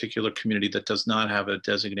a particular community that does not have a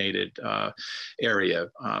designated area?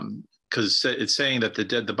 Because it's saying that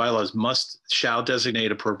the bylaws shall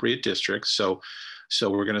designate appropriate districts. So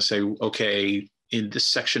we're going to say, okay, in this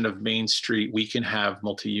section of Main Street, we can have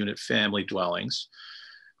multi-unit family dwellings,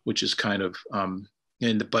 which is kind of,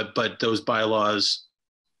 but those bylaws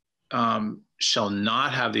shall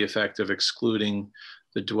not have the effect of excluding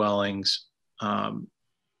the dwellings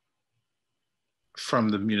from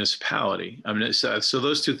the municipality. I mean, so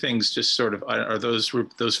those 2 things just sort of, are those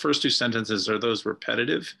first 2 sentences, are those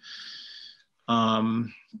repetitive?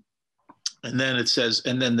 And then it says,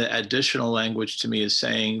 and then the additional language to me is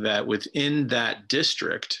saying that within that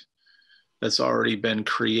district that's already been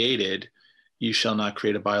created, you shall not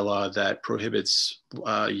create a bylaw that prohibits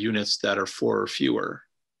units that are 4 or fewer.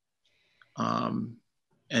 And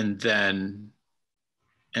then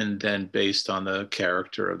based on the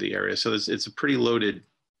character of the area. So it's a pretty loaded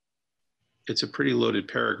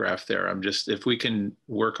paragraph there. If we can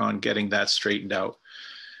work on getting that straightened out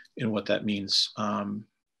and what that means.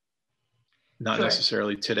 not Sure.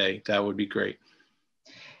 necessarily today. That would be great.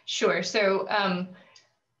 Sure. So,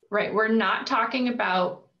 right, we're not talking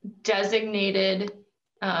about designated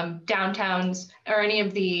downtowns or any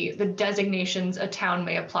of the designations a town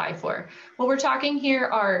may apply for. What we're talking here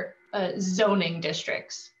are zoning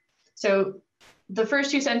districts. So the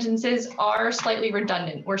first two sentences are slightly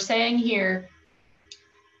redundant. We're saying here,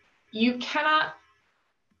 you cannot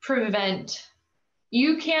prevent,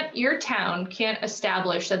 your town can't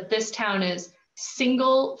establish that this town is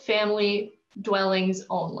single family dwellings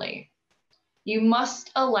only. You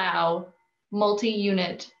must allow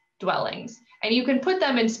multi-unit dwellings. And you can put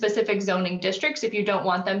them in specific zoning districts if you don't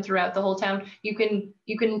want them throughout the whole town. You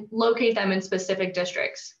can locate them in specific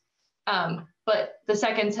districts. But the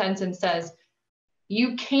second sentence says,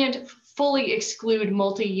 you can't fully exclude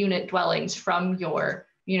multi-unit dwellings from your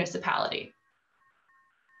municipality.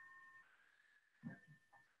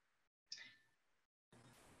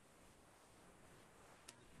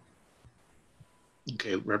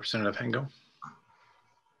 Okay, Representative Hengo.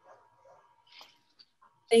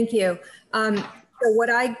 Thank you. So what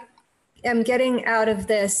I am getting out of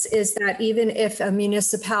this is that even if a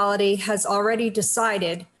municipality has already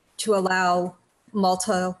decided to allow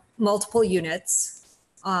multiple units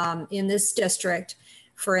in this district,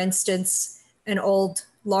 for instance, an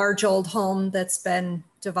large old home that's been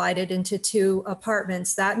divided into 2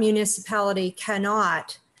 apartments, that municipality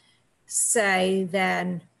cannot say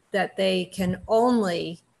then that they can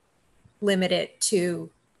only limit it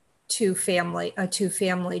to a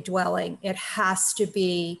two-family dwelling. It has to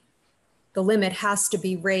be, the limit has to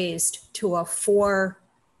be raised to a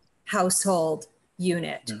 4-household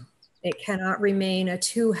unit. Yeah. It cannot remain a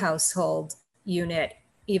 2-household unit,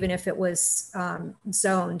 even if it was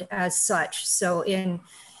zoned as such. So in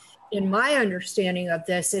my understanding of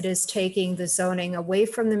this, it is taking the zoning away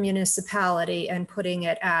from the municipality and putting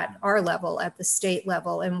it at our level, at the state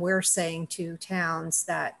level. And we're saying to towns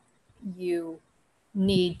that you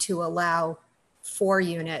need to allow 4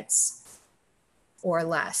 units or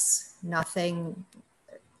less. Nothing,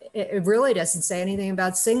 it really doesn't say anything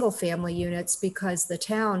about single family units because the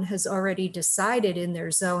town has already decided in their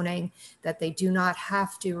zoning that they do not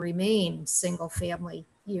have to remain single family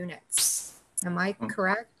units. Am I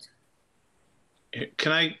correct?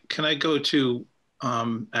 Can I go to,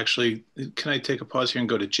 actually, can I take a pause here and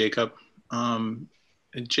go to Jacob?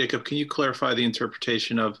 Jacob, can you clarify the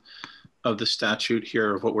interpretation of the statute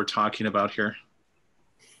here, of what we're talking about here?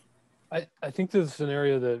 I think the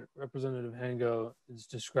scenario that Representative Hango is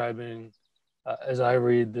describing, as I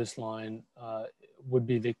read this line, would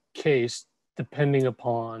be the case depending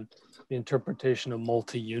upon the interpretation of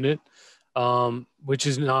multi-unit, which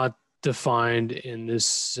is not defined in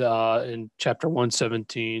this, in Chapter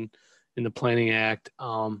 117 in the Planning Act,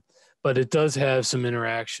 but it does have some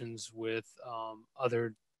interactions with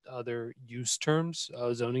other use terms,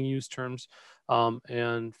 zoning use terms.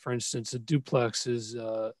 And for instance, a duplex is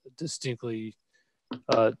distinctly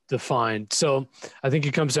defined. So I think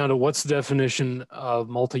it comes down to what's the definition of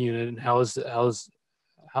multi-unit and how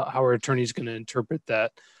are attorneys going to interpret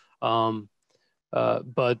that.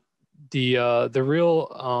 But the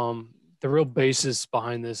real basis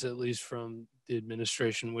behind this, at least from the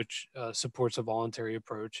administration, which supports a voluntary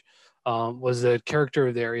approach, was that character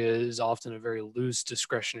of the area is often a very loose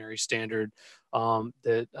discretionary standard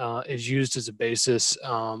that is used as a basis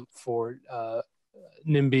for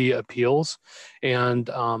NIMBY appeals, and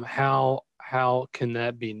how can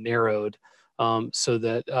that be narrowed so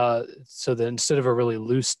that instead of a really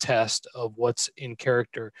loose test of what's in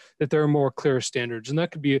character, that there are more clear standards. And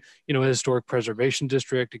that could be, a historic preservation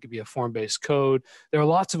district. It could be a form-based code. There are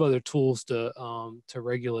lots of other tools to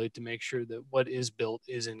regulate to make sure that what is built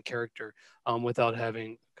is in character without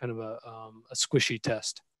having kind of a squishy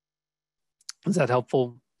test. Is that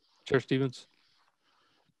helpful, Chair Stevens?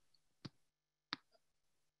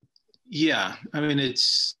 Yeah, I mean,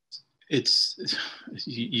 it's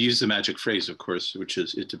you use the magic phrase, of course, which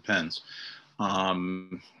is it depends.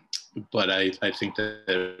 But I think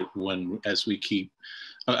that as we keep,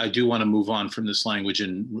 I do want to move on from this language,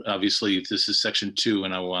 and obviously this is section 2,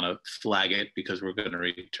 and I want to flag it because we're going to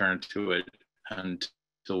return to it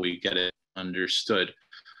until we get it understood.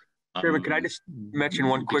 Chairman, can I just mention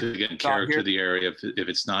one quick again, character of the area if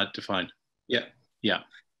it's not defined. Yeah.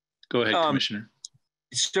 Go ahead, Commissioner.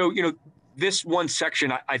 So, this one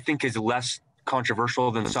section I think is less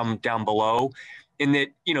controversial than some down below, in that,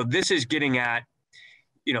 this is getting at,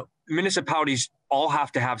 municipalities all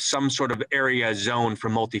have to have some sort of area zone for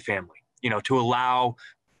multifamily, to allow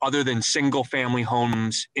other than single family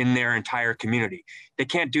homes in their entire community. They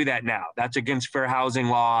can't do that now. That's against fair housing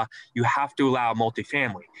law. You have to allow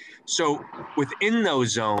multifamily. So within those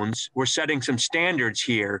zones, we're setting some standards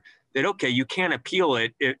here that, okay, you can't appeal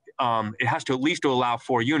it. It has to at least allow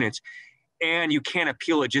 4 units, and you can't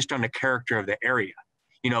appeal it just on the character of the area.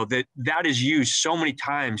 You know, that is used so many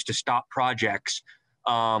times to stop projects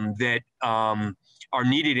that are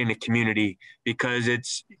needed in a community, because it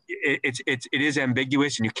is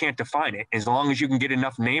ambiguous and you can't define it. As long as you can get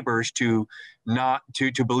enough neighbors to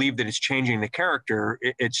believe that it's changing the character,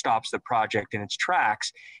 it stops the project in its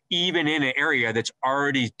tracks, even in an area that's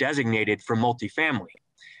already designated for multifamily.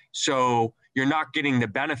 So you're not getting the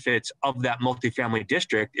benefits of that multifamily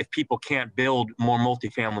district if people can't build more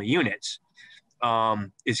multifamily units.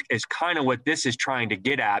 Is kind of what this is trying to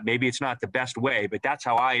get at. Maybe it's not the best way, but that's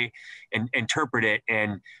how I interpret it.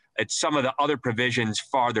 And it's some of the other provisions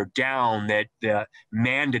farther down, that the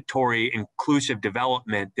mandatory inclusive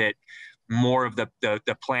development that more of the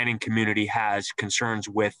planning community has concerns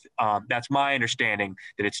with. That's my understanding,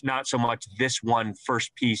 that it's not so much this one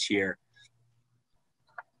first piece here.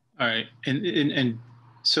 All right, and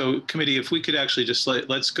so committee, if we could actually just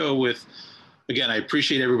let's go with. Again, I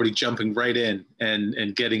appreciate everybody jumping right in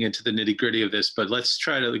and getting into the nitty gritty of this, but let's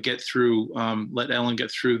try to get through, let Ellen get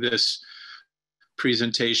through this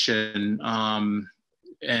presentation, and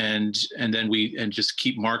then just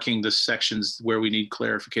keep marking the sections where we need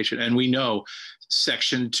clarification. And we know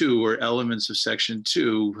section 2 or elements of section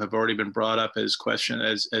 2 have already been brought up as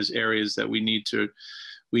as areas that we need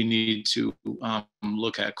to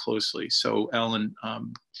look at closely. So Ellen,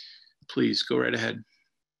 please go right ahead.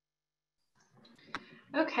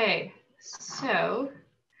 Okay, so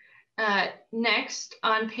next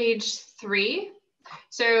on page 3.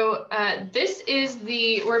 So this is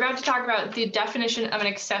we're about to talk about the definition of an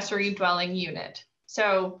accessory dwelling unit.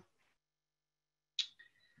 So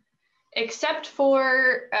except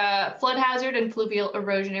for flood hazard and fluvial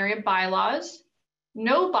erosion area bylaws,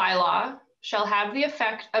 no bylaw shall have the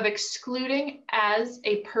effect of excluding as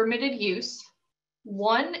a permitted use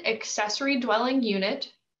one accessory dwelling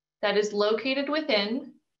unit that is located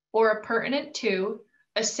within or appurtenant to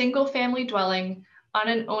a single family dwelling on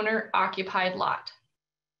an owner occupied lot.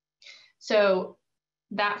 So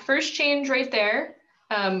that first change right there,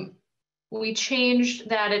 we changed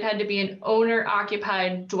that it had to be an owner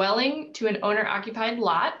occupied dwelling to an owner occupied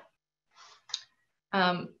lot.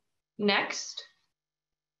 Next,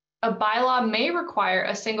 a bylaw may require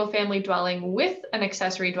a single family dwelling with an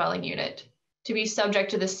accessory dwelling unit to be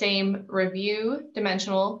subject to the same review,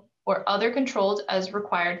 dimensional, or other controls as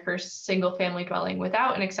required for single family dwelling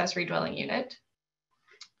without an accessory dwelling unit.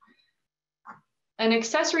 An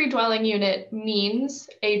accessory dwelling unit means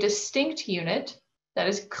a distinct unit that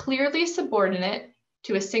is clearly subordinate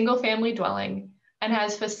to a single family dwelling and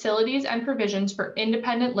has facilities and provisions for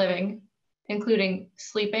independent living, including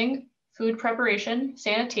sleeping, food preparation,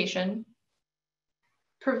 sanitation,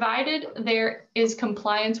 provided there is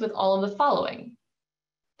compliance with all of the following.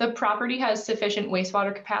 The property has sufficient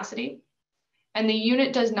wastewater capacity, and the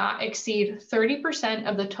unit does not exceed 30%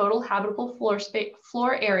 of the total habitable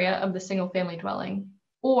floor area of the single family dwelling,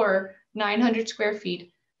 or 900 square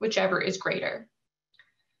feet, whichever is greater.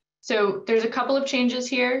 So there's a couple of changes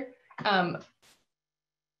here.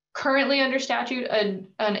 Currently under statute, an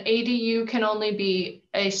ADU can only be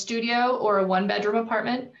a studio or a 1-bedroom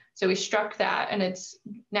apartment. So we struck that, and it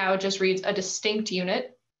just reads a distinct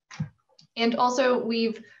unit. And also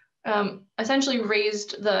we've essentially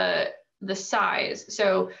raised the size.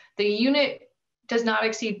 So the unit does not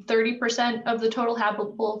exceed 30% of the total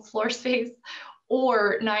habitable floor space,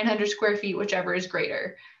 or 900 square feet, whichever is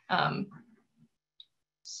greater.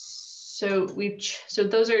 So these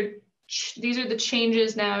are the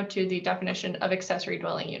changes now to the definition of accessory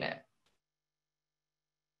dwelling unit.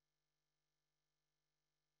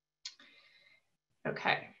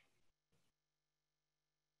 Okay.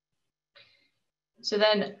 So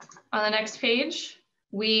then on the next page,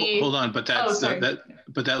 we hold on, but that's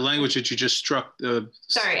that language that you just struck, the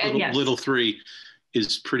little 3,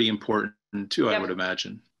 is pretty important too, I would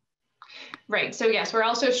imagine. Right. So yes, we're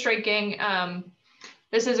also striking.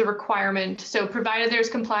 This is a requirement. So provided there's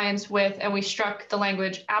compliance with, and we struck the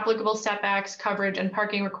language applicable setbacks, coverage, and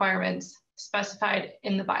parking requirements specified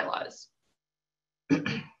in the bylaws.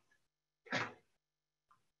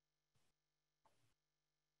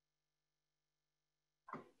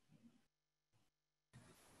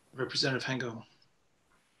 Representative Hengo.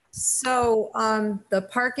 So the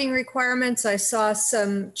parking requirements, I saw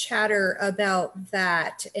some chatter about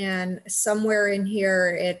that, and somewhere in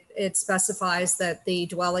here it specifies that the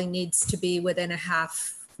dwelling needs to be within a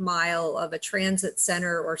half mile of a transit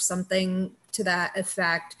center or something to that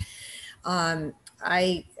effect.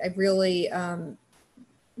 I really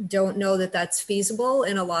don't know that that's feasible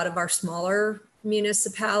in a lot of our smaller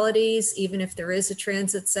municipalities. Even if there is a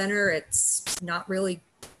transit center, it's not really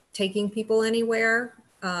taking people anywhere.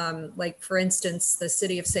 Like for instance, the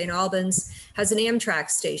city of St. Albans has an Amtrak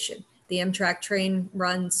station. The Amtrak train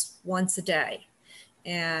runs once a day.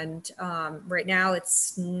 And right now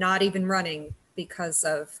it's not even running because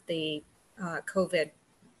of the COVID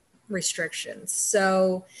restrictions.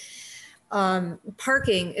 So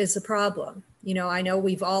parking is a problem. You know, I know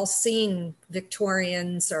we've all seen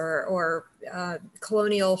Victorians or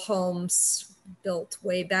colonial homes built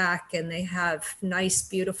way back, and they have nice,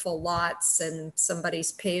 beautiful lots, and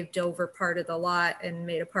somebody's paved over part of the lot and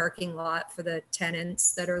made a parking lot for the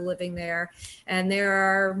tenants that are living there. And there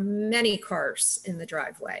are many cars in the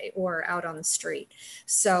driveway or out on the street.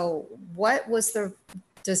 So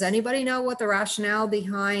does anybody know what the rationale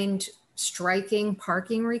behind striking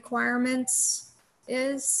parking requirements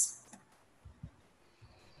is?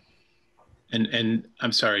 And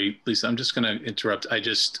I'm sorry, Lisa, I'm just going to interrupt.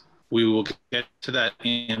 We will get to that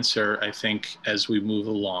answer, I think, as we move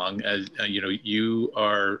along. As you know, you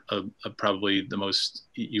are probably had the most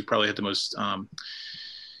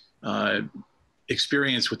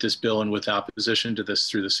experience with this bill and with opposition to this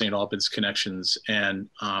through the St. Albans connections. And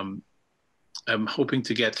I'm hoping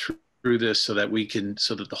to get through this so that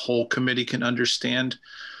the whole committee can understand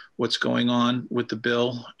what's going on with the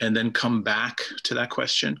bill, and then come back to that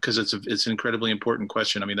question, because it's an incredibly important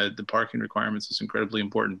question. I mean, the parking requirements is incredibly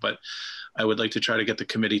important, but I would like to try to get the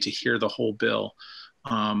committee to hear the whole bill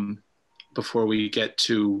before we get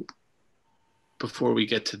to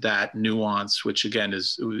that nuance, which again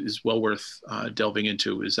is well worth delving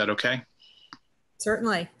into. Is that okay?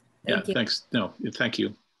 Certainly. Thank you. Thanks. No, thank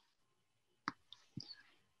you.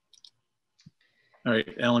 All right,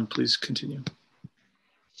 Ellen, please continue.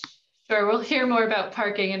 Sure, we'll hear more about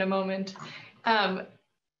parking in a moment. All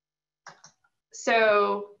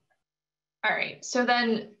right, so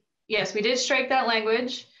then, yes, we did strike that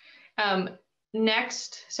language.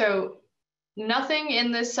 Next, so nothing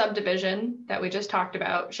in this subdivision that we just talked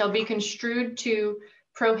about shall be construed to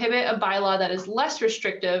prohibit a bylaw that is less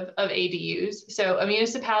restrictive of ADUs. So a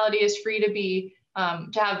municipality is free to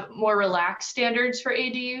have more relaxed standards for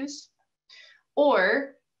ADUs,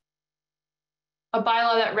 or a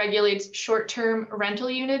bylaw that regulates short-term rental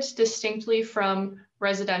units distinctly from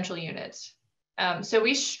residential units. So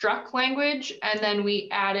we struck language and then we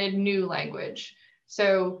added new language.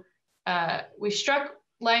 So we struck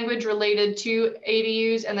language related to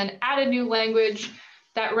ADUs and then added new language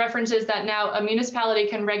that references that now a municipality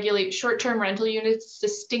can regulate short-term rental units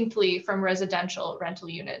distinctly from residential rental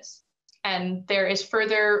units. And there is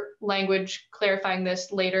further language clarifying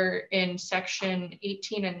this later in section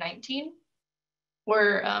 18 and 19.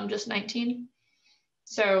 Or just 19.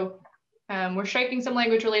 So we're striking some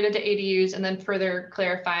language related to ADUs and then further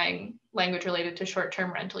clarifying language related to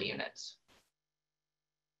short-term rental units.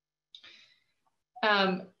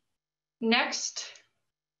 Next,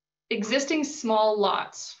 existing small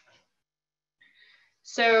lots.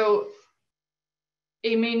 So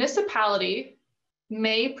a municipality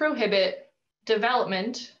may prohibit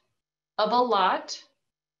development of a lot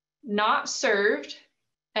not served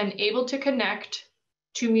and able to connect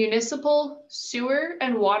to municipal sewer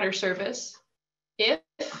and water service if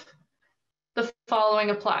the following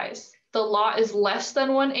applies. The lot is less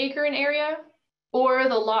than 1 acre in area, or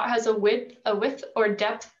the lot has a width or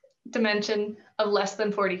depth dimension of less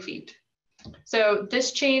than 40 feet. So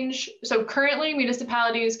this change, so currently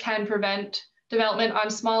municipalities can prevent development on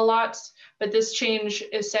small lots, but this change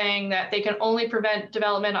is saying that they can only prevent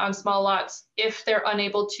development on small lots if they're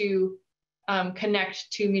unable to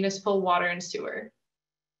connect to municipal water and sewer.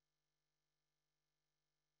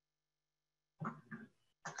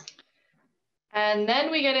 And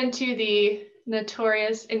then we get into the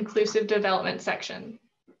notorious inclusive development section.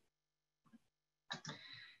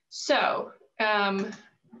 So we're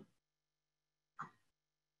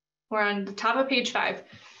on the top of page 5.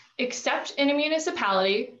 Except in a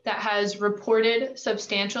municipality that has reported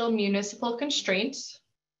substantial municipal constraints,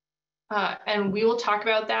 and we will talk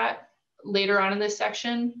about that later on in this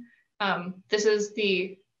section. This is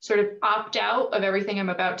the sort of opt-out of everything I'm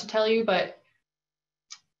about to tell you, but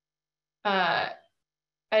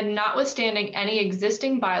and notwithstanding any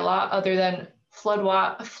existing bylaw other than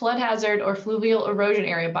flood hazard or fluvial erosion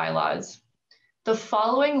area bylaws, the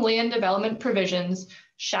following land development provisions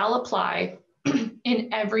shall apply in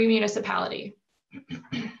every municipality.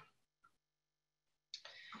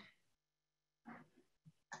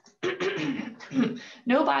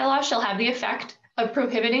 No bylaw shall have the effect of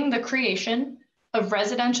prohibiting the creation of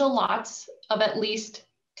residential lots of at least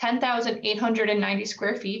 10,890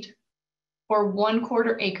 square feet or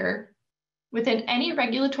 1/4 acre within any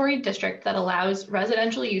regulatory district that allows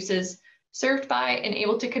residential uses served by and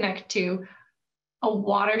able to connect to a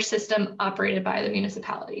water system operated by the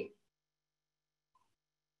municipality.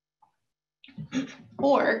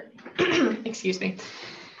 Or, excuse me,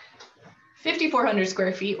 5,400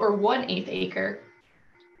 square feet or 1/8 acre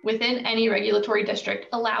within any regulatory district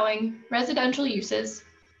allowing residential uses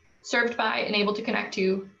served by and able to connect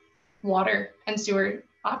to water and sewer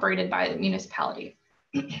operated by the municipality.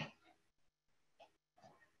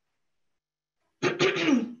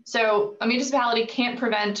 So a municipality can't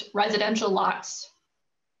prevent residential lots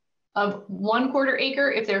of 1/4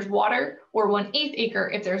 acre if there's water, or 1/8 acre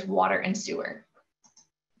if there's water and sewer.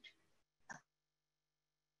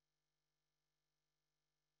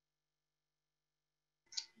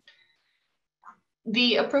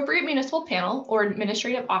 The appropriate municipal panel or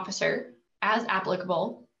administrative officer, as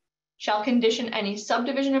applicable, shall condition any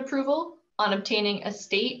subdivision approval on obtaining a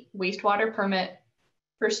state wastewater permit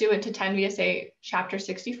pursuant to 10 VSA Chapter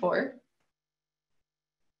 64.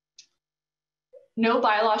 No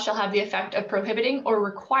bylaw shall have the effect of prohibiting or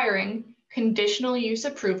requiring conditional use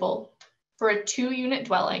approval for a 2-unit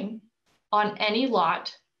dwelling on any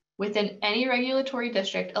lot within any regulatory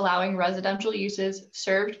district allowing residential uses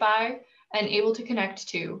served by and able to connect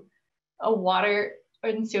to a water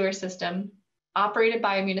and sewer system operated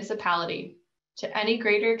by a municipality to any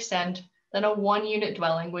greater extent than a 1-unit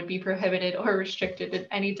dwelling would be prohibited or restricted in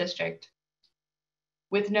any district,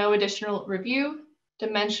 with no additional review,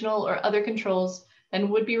 dimensional, or other controls than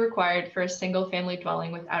would be required for a single-family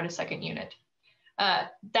dwelling without a second unit.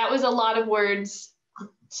 That was a lot of words.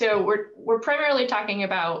 So we're primarily talking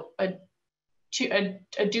about a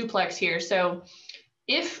duplex here. So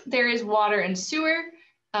if there is water and sewer,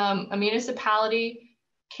 a municipality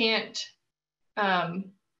can't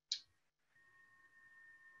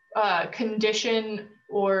condition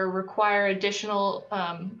or require additional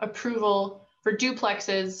approval for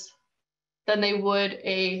duplexes than they would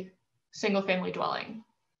a single family dwelling.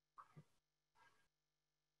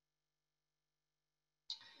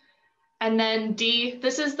 And then D,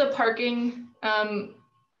 this is the parking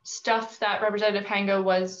stuff that Representative Hango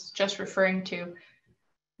was just referring to.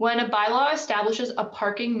 When a bylaw establishes a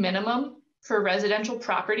parking minimum for residential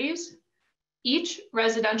properties, each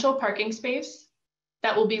residential parking space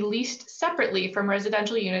that will be leased separately from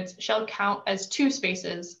residential units shall count as 2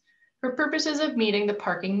 spaces for purposes of meeting the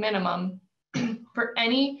parking minimum for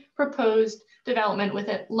any proposed development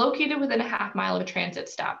located within a ½ mile of a transit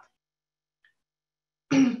stop.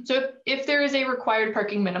 So if there is a required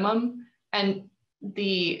parking minimum and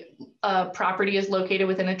the property is located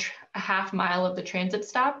within a ½ mile of the transit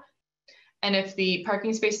stop, and if the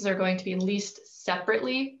parking spaces are going to be leased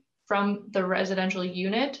separately from the residential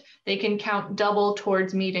unit, they can count double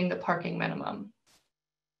towards meeting the parking minimum.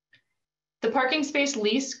 The parking space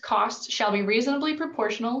lease cost shall be reasonably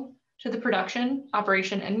proportional to the production,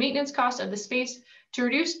 operation, and maintenance cost of the space to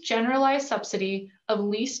reduce generalized subsidy of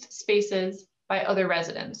leased spaces by other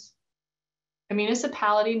residents. A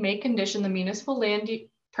municipality may condition the municipal land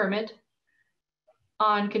permit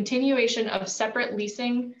on continuation of separate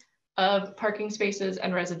leasing of parking spaces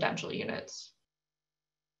and residential units.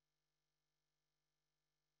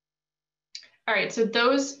 All right, so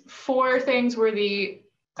those 4 things were the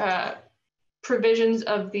provisions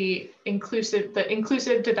of the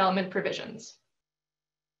inclusive development provisions.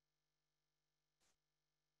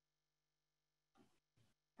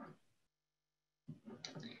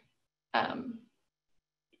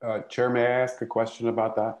 Chair, may I ask a question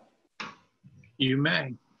about that? You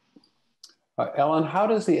may. Ellen, how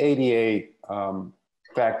does the ADA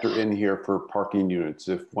factor in here for parking units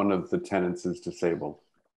if one of the tenants is disabled?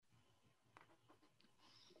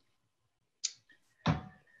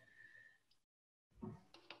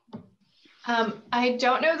 I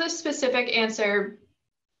don't know the specific answer.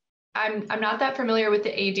 I'm not that familiar with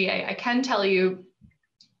the ADA. I can tell you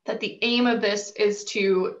that the aim of this is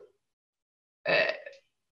to,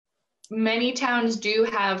 many towns do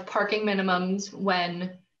have parking minimums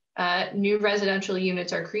when new residential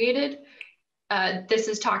units are created. This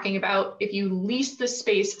is talking about if you lease the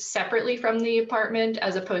space separately from the apartment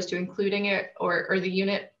as opposed to including it or the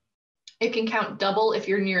unit, it can count double if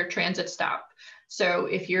you're near a transit stop. So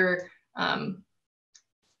if you're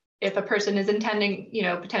if a person is intending,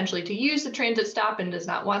 potentially to use the transit stop and does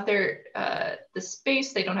not want their the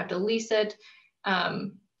space, they don't have to lease it.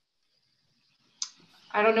 I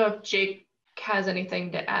don't know if Jake has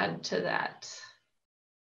anything to add to that.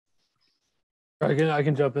 I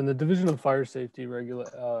can jump in. The Division of Fire Safety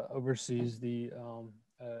oversees the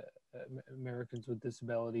Americans with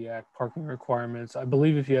Disability Act parking requirements. I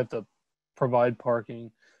believe if you have to provide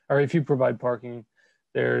parking, or if you provide parking,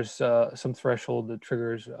 there's some threshold that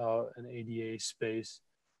triggers an ADA space.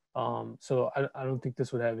 So I don't think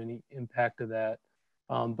this would have any impact to that.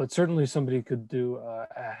 But certainly somebody could do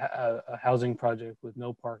a housing project with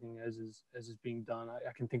no parking as is being done.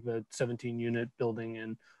 I can think of a 17-unit building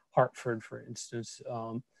in Hartford, for instance,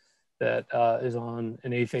 that is on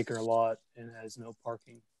an 1/8 acre lot and has no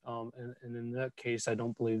parking. And in that case, I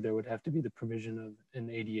don't believe there would have to be the provision of an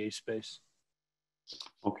ADA space.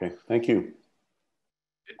 Okay, thank you.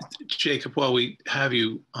 Jacob, while we have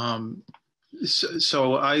you,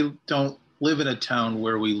 so I don't live in a town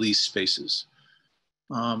where we lease spaces.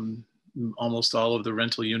 Almost all of the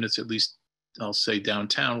rental units, at least I'll say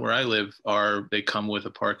downtown where I live, they come with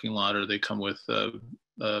a parking lot or they come with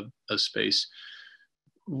a space.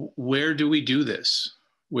 Where do we do this?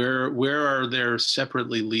 Where are there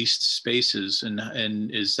separately leased spaces,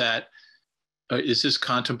 and is this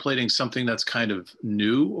contemplating something that's kind of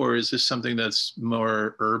new, or is this something that's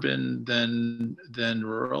more urban than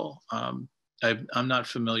rural? I'm not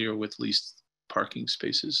familiar with leased parking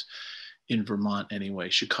spaces in Vermont anyway.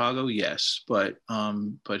 Chicago, yes, but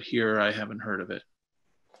here I haven't heard of it.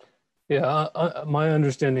 Yeah, my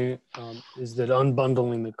understanding is that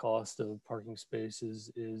unbundling the cost of parking spaces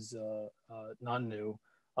is not new,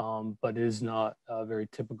 but is not very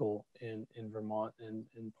typical in Vermont,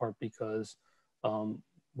 in part because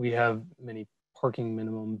we have many parking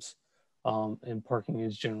minimums, and parking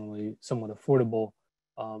is generally somewhat affordable.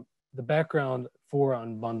 The background for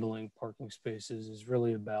unbundling parking spaces is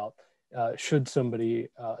really about should somebody,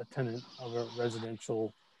 a tenant of a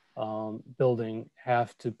residential building,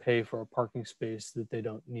 have to pay for a parking space that they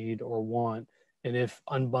don't need or want, and if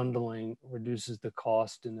unbundling reduces the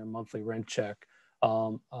cost in their monthly rent check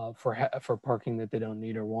for parking that they don't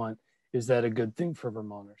need or want, is that a good thing for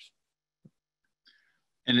Vermonters?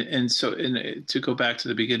 And so to go back to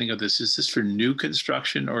the beginning of this, is this for new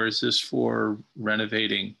construction or is this for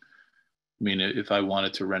renovating? I mean, if I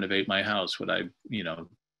wanted to renovate my house, would I,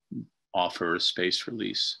 offer a space for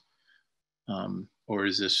lease? Or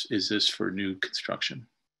is this for new construction?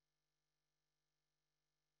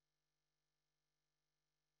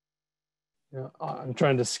 Yeah, I'm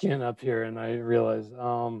trying to scan up here and I realize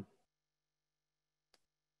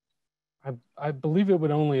I believe it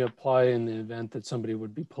would only apply in the event that somebody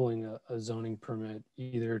would be pulling a zoning permit,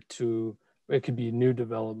 either it could be new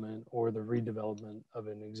development or the redevelopment of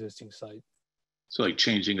an existing site. So like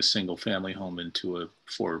changing a single family home into a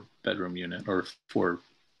 4-bedroom unit or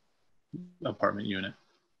 4-apartment unit.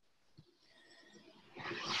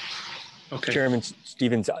 Okay. Chairman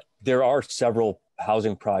Stevens, there are several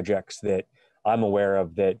housing projects that I'm aware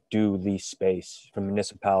of that do lease space from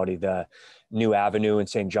municipality. The New Avenue in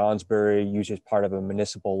St. Johnsbury uses part of a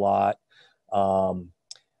municipal lot.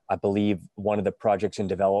 I believe one of the projects in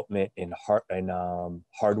development in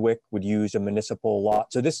Hardwick would use a municipal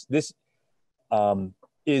lot. So this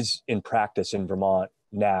is in practice in Vermont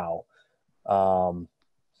now. And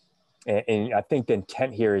I think the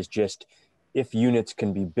intent here is just if units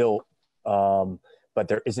can be built, but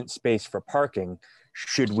there isn't space for parking,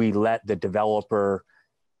 should we let the developer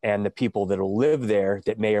and the people that will live there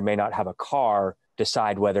that may or may not have a car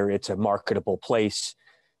decide whether it's a marketable place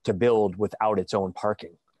to build without its own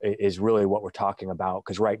parking is really what we're talking about.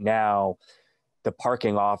 Because right now, the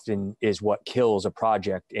parking often is what kills a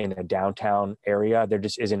project in a downtown area. There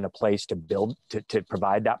just isn't a place to build to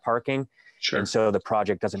provide that parking. Sure. And so the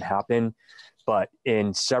project doesn't happen. But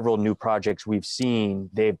in several new projects we've seen,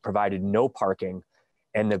 they've provided no parking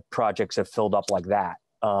and the projects have filled up like that.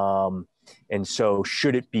 And so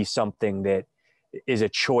should it be something that is a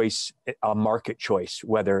choice, a market choice,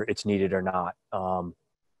 whether it's needed or not?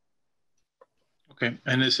 Okay,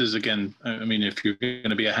 and this is, again, I mean, if you're going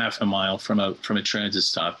to be a half a mile from a transit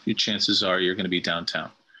stop, your chances are you're going to be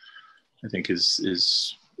downtown, I think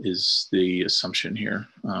is the assumption here.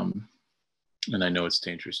 And I know it's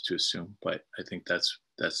dangerous to assume, but I think that's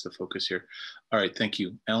the focus here. All right, thank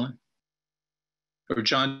you. Ellen? Or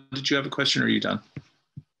John, did you have a question or are you done?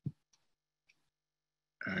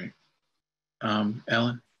 All right.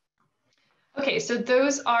 Ellen? Okay, so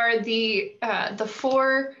those are the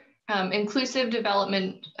 4 inclusive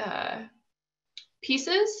development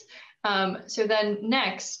pieces. So then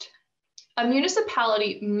next, a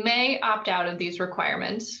municipality may opt out of these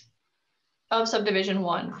requirements of subdivision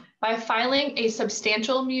 1 by filing a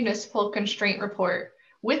substantial municipal constraint report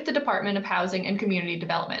with the Department of Housing and Community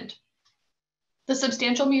Development. The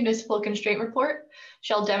substantial municipal constraint report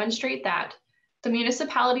shall demonstrate that The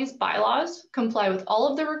municipality's bylaws comply with all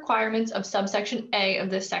of the requirements of subsection A of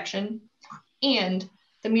this section, and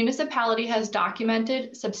the municipality has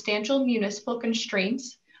documented substantial municipal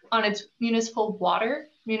constraints on its municipal water,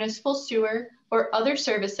 municipal sewer, or other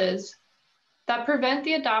services that prevent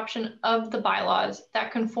the adoption of the bylaws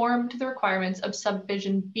that conform to the requirements of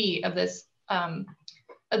subdivision B of this,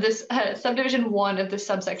 subdivision 1 of this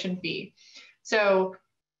subsection B. So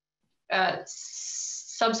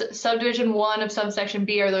subdivision 1 of subsection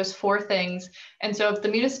B are those 4 things. And so if the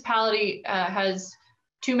municipality has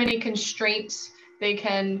too many constraints, they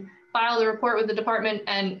can file the report with the department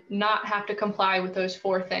and not have to comply with those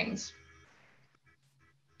 4 things.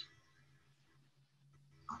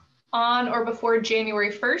 On or before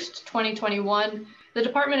January 1st, 2021, the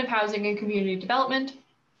Department of Housing and Community Development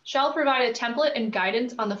shall provide a template and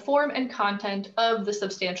guidance on the form and content of the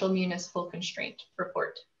substantial municipal constraint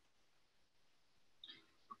report.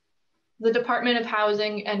 The Department of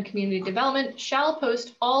Housing and Community Development shall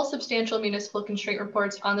post all substantial municipal constraint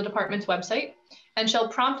reports on the department's website and shall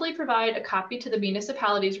promptly provide a copy to the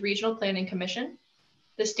municipality's Regional Planning Commission,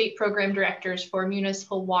 the state program directors for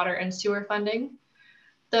municipal water and sewer funding,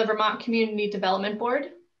 the Vermont Community Development Board,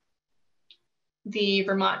 the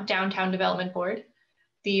Vermont Downtown Development Board,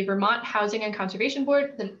 the Vermont Housing and Conservation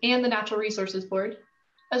Board, and the Natural Resources Board,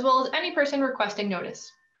 as well as any person requesting notice.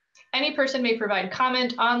 Any person may provide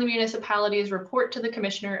comment on the municipality's report to the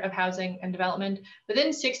Commissioner of Housing and Development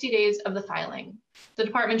within 60 days of the filing. The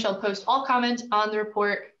department shall post all comments on the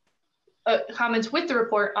report, comments with the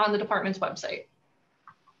report on the department's website.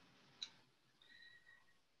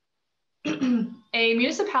 A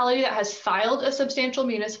municipality that has filed a substantial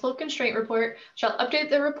municipal constraint report shall update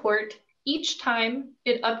the report each time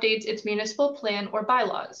it updates its municipal plan or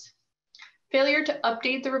bylaws. Failure to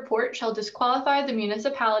update the report shall disqualify the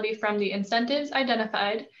municipality from the incentives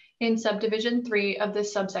identified in subdivision 3 of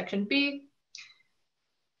this subsection B,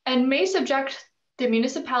 and may subject the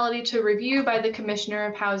municipality to review by the Commissioner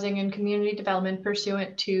of Housing and Community Development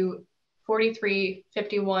pursuant to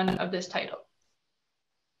 4351 of this title.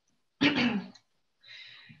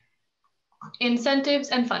 Incentives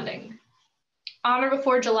and funding. On or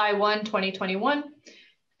before July 1, 2021,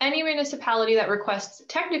 any municipality that requests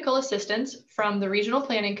technical assistance from the Regional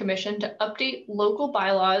Planning Commission to update local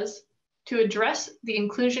bylaws to address the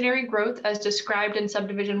inclusionary growth as described in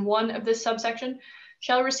subdivision 1 of this subsection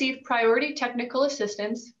shall receive priority technical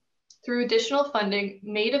assistance through additional funding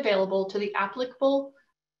made available to the applicable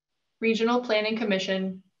Regional Planning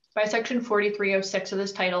Commission by section 4306 of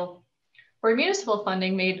this title, or municipal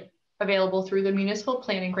funding made available through the Municipal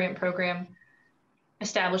Planning Grant Program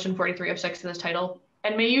established in 4306 of this title,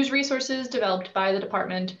 and may use resources developed by the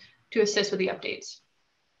department to assist with the updates.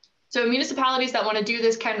 So municipalities that want to do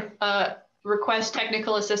this can request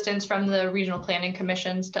technical assistance from the regional planning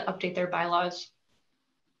commissions to update their bylaws.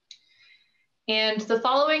 And the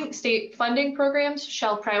following state funding programs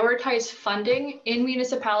shall prioritize funding in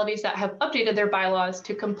municipalities that have updated their bylaws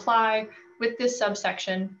to comply with this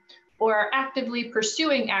subsection or are actively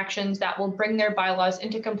pursuing actions that will bring their bylaws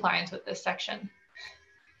into compliance with this section.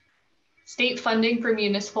 State funding for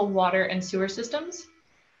municipal water and sewer systems,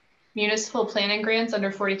 municipal planning grants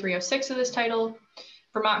under 4306 of this title,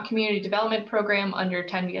 Vermont Community Development Program under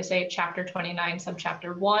 10 VSA Chapter 29,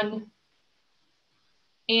 Subchapter 1,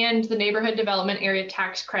 and the Neighborhood Development Area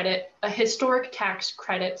Tax Credit, a historic tax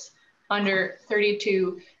credits under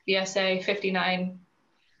 32 VSA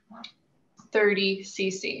 5930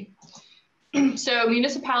 CC. So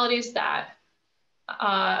municipalities that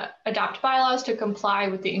adopt bylaws to comply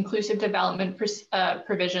with the inclusive development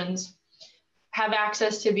provisions have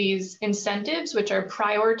access to these incentives, which are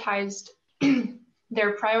prioritized.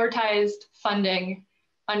 They're prioritized funding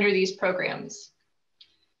under these programs.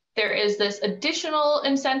 There is this additional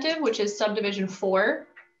incentive, which is subdivision 4,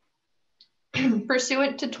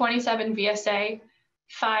 pursuant to 27 VSA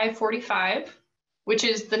 545, which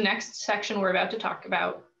is the next section we're about to talk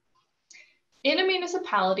about. In a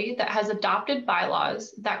municipality that has adopted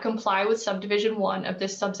bylaws that comply with subdivision 1 of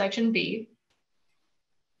this subsection B,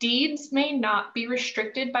 deeds may not be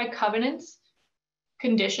restricted by covenants,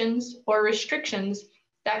 conditions, or restrictions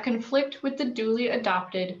that conflict with the duly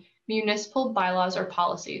adopted municipal bylaws or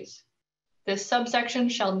policies. This subsection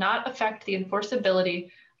shall not affect the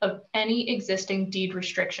enforceability of any existing deed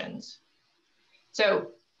restrictions.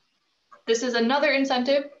 So this is another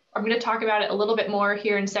incentive. I'm going to talk about it a little bit more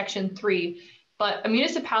here in section 3, but a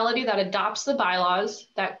municipality that adopts the bylaws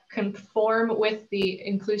that conform with the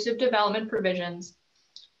inclusive development provisions,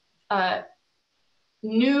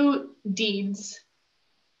 new deeds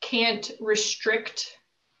can't restrict,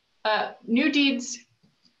 new deeds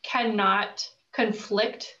cannot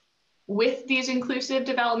conflict with these inclusive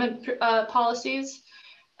development policies.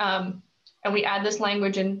 And we add this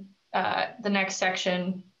language in the next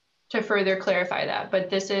section to further clarify that. But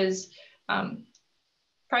this is,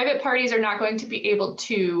 private parties are not going to be able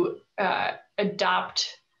to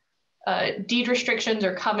adopt deed restrictions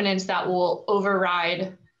or covenants that will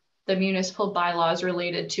override the municipal bylaws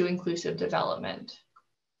related to inclusive development.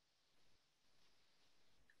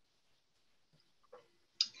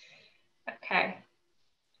 Okay,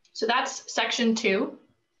 so that's section 2.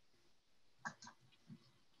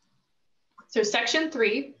 So section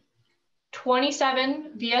 3,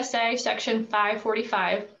 27 VSA section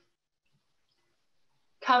 545,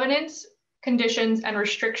 covenants, conditions, and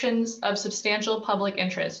restrictions of substantial public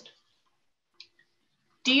interest.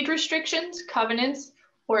 Deed restrictions, covenants,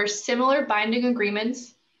 or similar binding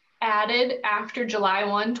agreements added after July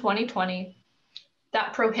 1, 2020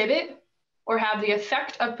 that prohibit or have the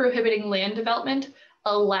effect of prohibiting land development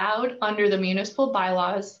allowed under the municipal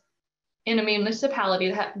bylaws in a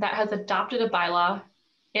municipality that has adopted a bylaw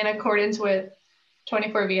in accordance with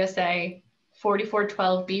 24 VSA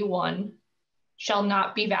 4412B1 shall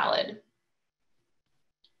not be valid.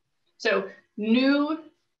 So new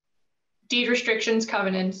deed restrictions,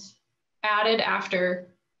 covenants added after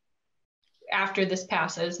this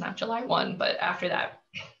passes, not July 1, but after that,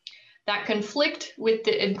 that conflict with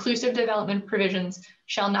the inclusive development provisions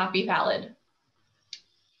shall not be valid.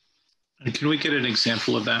 And can we get an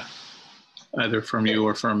example of that, either from you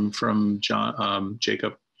or from John,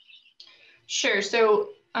 Jacob? Sure. So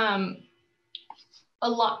so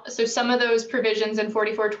some of those provisions in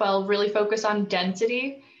 4412 really focus on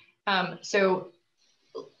density. So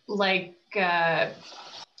like the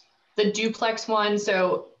duplex one.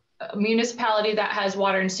 So a municipality that has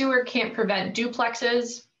water and sewer can't prevent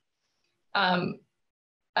duplexes.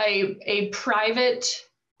 A private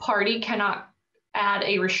party cannot add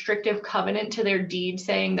a restrictive covenant to their deed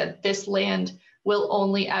saying that this land will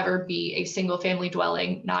only ever be a single family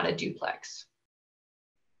dwelling, not a duplex.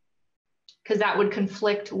 Because that would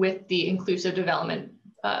conflict with the inclusive development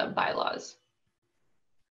bylaws.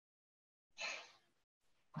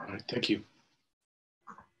 All right, thank you.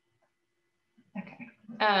 Okay.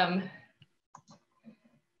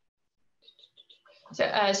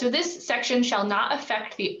 So this section shall not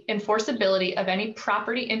affect the enforceability of any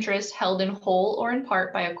property interest held in whole or in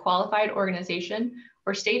part by a qualified organization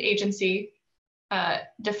or state agency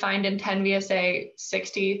defined in 10 VSA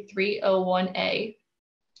 6301A,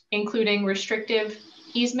 including restrictive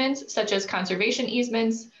easements such as conservation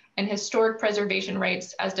easements and historic preservation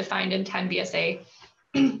rights as defined in 10 VSA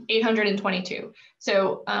 822.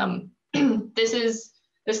 So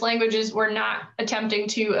this language is, we're not attempting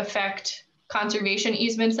to affect conservation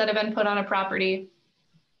easements that have been put on a property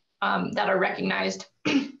that are recognized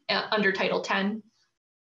under Title 10.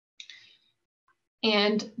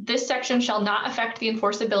 And this section shall not affect the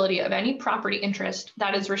enforceability of any property interest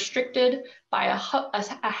that is restricted by a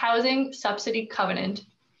housing subsidy covenant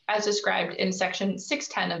as described in section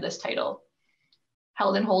 610 of this title,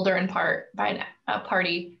 held in whole or in part by a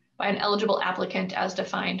party by an eligible applicant as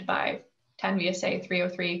defined by 10 VSA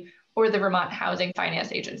 303 or the Vermont Housing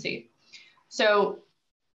Finance Agency. So,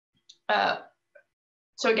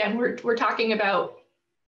 again, we're talking about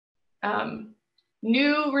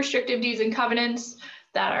new restrictive deeds and covenants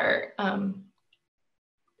that are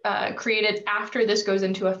created after this goes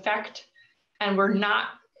into effect, and we're not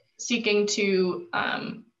seeking to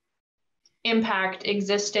impact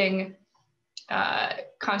existing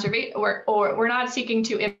conservation, or we're not seeking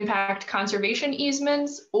to impact conservation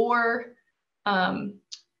easements or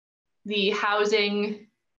the housing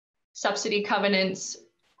subsidy covenants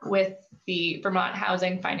with the Vermont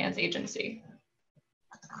Housing Finance Agency.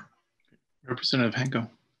 Representative Henko.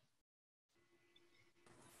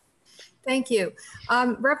 Thank you.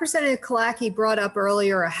 Representative Kalaki brought up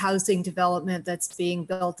earlier a housing development that's being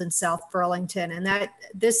built in South Burlington, and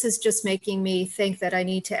this is just making me think that I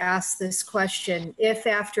need to ask this question. If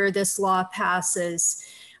after this law passes,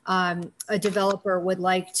 a developer would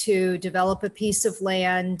like to develop a piece of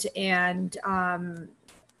land and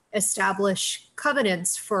establish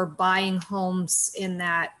covenants for buying homes in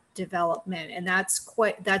that development, and that's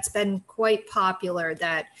been quite popular,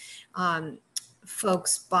 that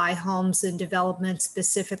folks buy homes in development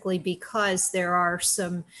specifically because there are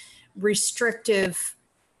some restrictive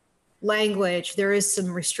language. There is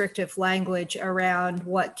some restrictive language around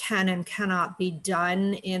what can and cannot be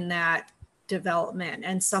done in that development.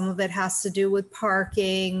 And some of it has to do with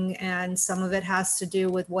parking, and some of it has to do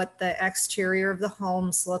with what the exterior of the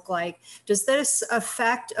homes look like. Does this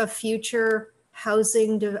affect a future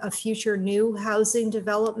a future new housing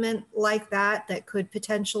development like that could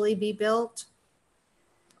potentially be built?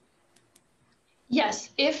 Yes,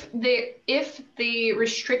 if the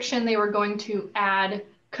restriction they were going to add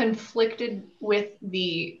conflicted with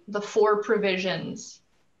the 4 provisions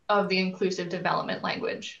of the inclusive development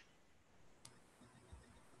language.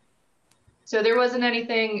 So there wasn't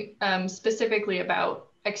anything specifically about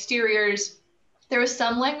exteriors. There was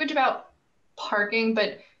some language about parking,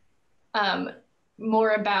 but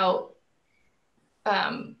more about,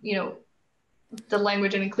 you know, the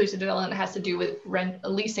language in inclusive development has to do with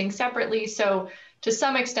leasing separately. So to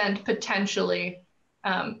some extent, potentially,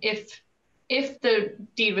 if the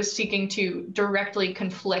deed was seeking to directly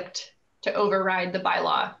conflict to override the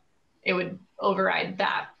bylaw, it would override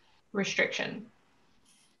that restriction.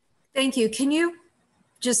 Thank you. Can you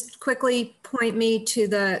just quickly point me to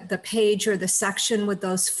the page or the section with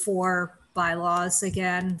those 4 bylaws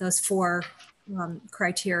again, those 4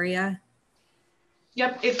 criteria?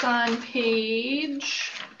 Yep, it's on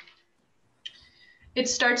page, it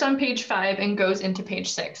starts on page 5 and goes into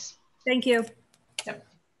page 6. Thank you. Yep.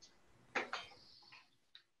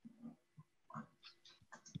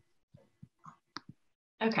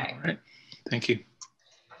 Okay. All right, thank you.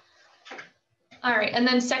 All right, and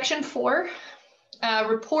then section 4,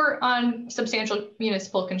 report on substantial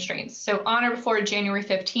municipal constraints. So on or before January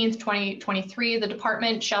 15th, 2023, the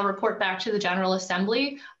department shall report back to the General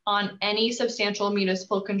Assembly on any substantial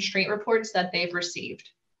municipal constraint reports that they've received.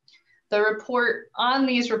 The report on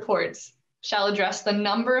these reports shall address the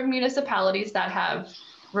number of municipalities that have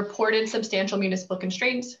reported substantial municipal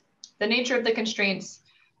constraints, the nature of the constraints,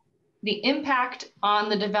 the impact on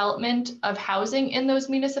the development of housing in those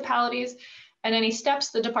municipalities, and any steps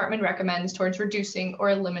the department recommends towards reducing or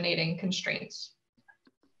eliminating constraints.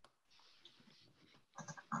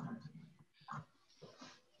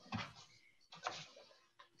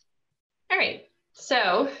 All right,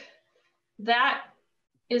 so that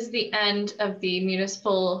is the end of the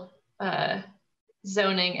municipal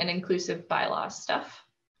zoning and inclusive bylaw stuff.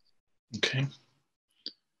 Okay.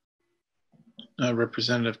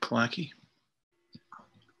 Representative Kalaki.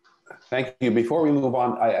 Thank you. Before we move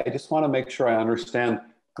on, I just want to make sure I understand,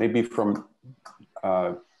 maybe from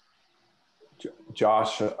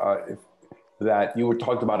Josh, that you were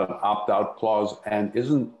talking about an opt-out clause, and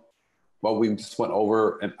isn't what we just went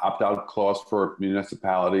over an opt-out clause for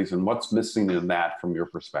municipalities, and what's missing in that from your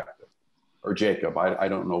perspective? Or Jacob, I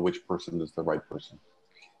don't know which person is the right person.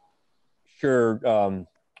 Sure,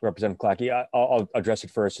 Representative Clackey, I'll address it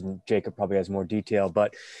first, and Jacob probably has more detail,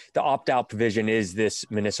 but the opt-out provision is this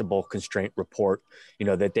municipal constraint report, you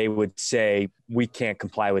know, that they would say, we can't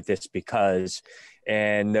comply with this because,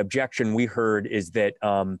 and the objection we heard is that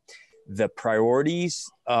the priorities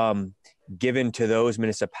given to those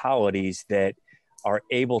municipalities that are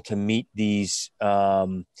able to meet these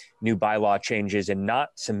new bylaw changes and not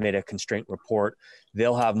submit a constraint report,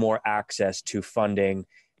 they'll have more access to funding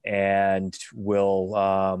and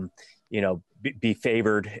will, you know, be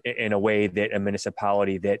favored in a way that a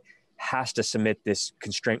municipality that has to submit this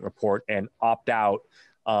constraint report and opt out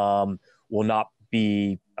will not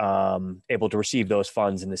be able to receive those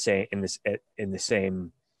funds in the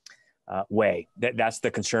same way. That's the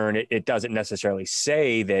concern. It doesn't necessarily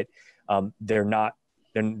say that they're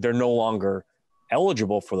no longer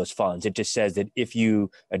eligible for those funds. It just says that if you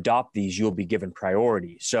adopt these, you'll be given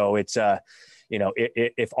priority. So it's you know,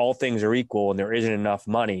 if all things are equal and there isn't enough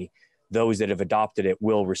money, those that have adopted it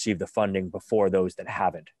will receive the funding before those that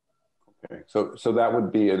haven't. Okay, so that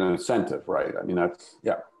would be an incentive, right? I mean, that's,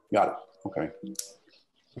 yeah, got it. Okay,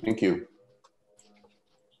 thank you.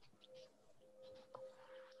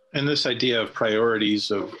 And this idea of priorities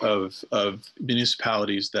of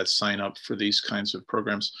municipalities that sign up for these kinds of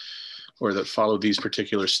programs or that follow these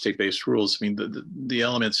particular state-based rules. I mean, the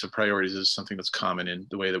elements of priorities is something that's common in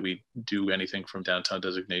the way that we do anything from downtown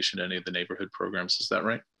designation to any of the neighborhood programs. Is that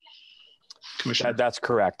right, Commissioner? That's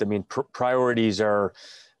correct. I mean, priorities are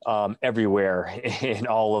everywhere in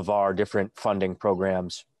all of our different funding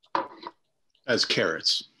programs. As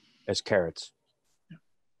carrots. As carrots. Yeah.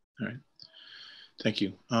 All right. Thank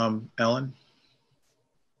you. Ellen?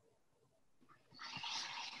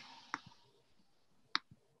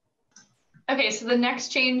 Okay, so the next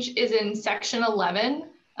change is in section 11.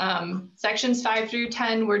 Sections 5 through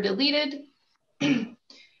 10 were deleted.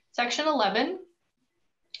 Section 11.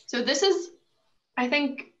 So this is, I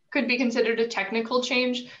think, could be considered a technical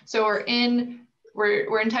change. So we're in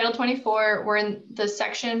Title 24. We're in the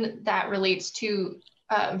section that relates to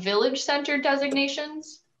village center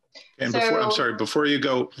designations. And so, before you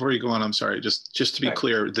go on, I'm sorry, just to be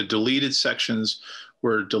clear, the deleted sections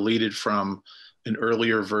were deleted from an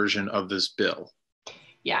earlier version of this bill.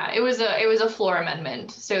 Yeah, it was a floor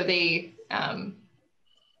amendment. So they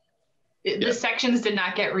the sections did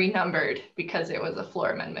not get renumbered because it was a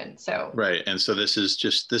floor amendment. So right, and so this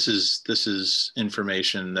is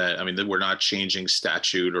information that, I mean, that we're not changing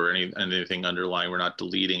statute or anything underlying. We're not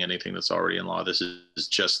deleting anything that's already in law. This is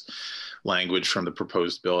just language from the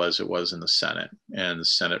proposed bill as it was in the Senate. And the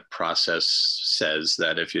Senate process says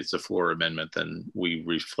that if it's a floor amendment, then we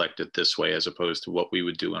reflect it this way as opposed to what we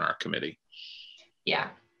would do in our committee. Yeah.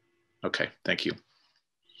 Okay, thank you.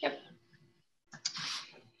 Yep.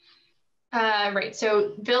 Right,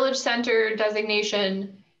 so village center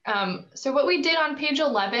designation. So what we did on page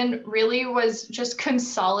 11 really was just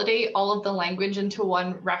consolidate all of the language into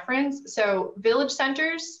one reference. So village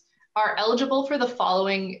centers are eligible for the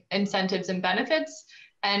following incentives and benefits.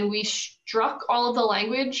 And we struck all of the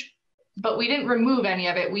language, but we didn't remove any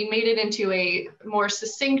of it. We made it into a more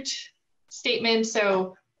succinct statement.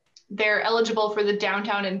 So they're eligible for the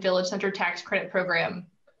downtown and village center tax credit program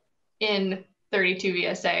in 32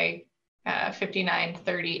 VSA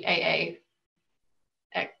 5930 AA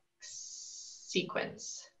X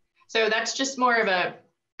sequence. So that's just more of a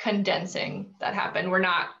condensing that happened. We're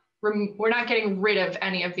not getting rid of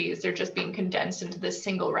any of these. They're just being condensed into this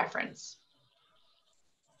single reference.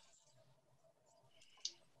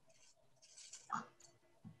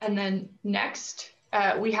 And then next,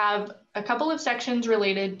 we have a couple of sections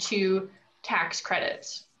related to tax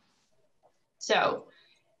credits. So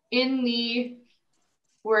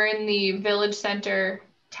we're in the Village Center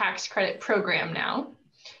tax credit program now.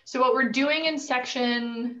 So what we're doing in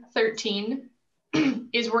section 13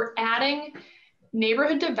 is we're adding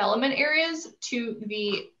neighborhood development areas to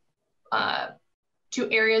the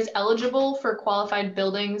to areas eligible for qualified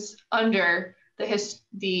buildings under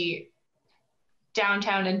the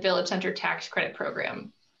downtown and village center tax credit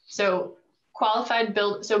program. So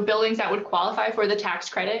buildings that would qualify for the tax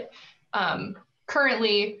credit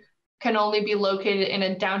currently can only be located in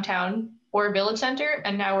a downtown or village center,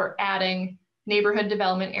 and now we're adding neighborhood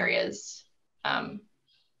development areas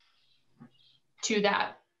to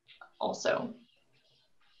that also.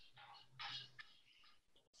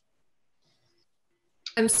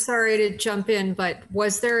 I'm sorry to jump in, but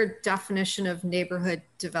was there a definition of neighborhood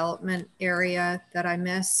development area that I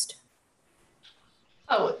missed?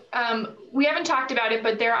 Oh, we haven't talked about it,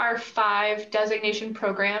 but there are 5 designation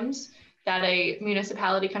programs that a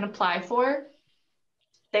municipality can apply for.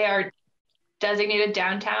 They are designated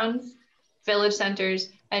downtowns, village centers,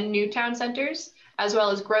 and new town centers, as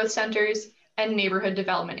well as growth centers and neighborhood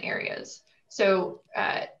development areas. So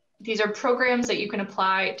these are programs that you can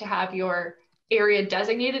apply to have your area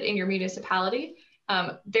designated in your municipality.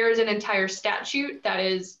 There is an entire statute that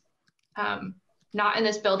is not in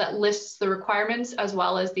this bill that lists the requirements as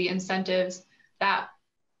well as the incentives that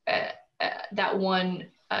that one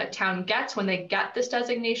town gets when they get this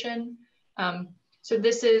designation. So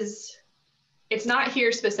it's not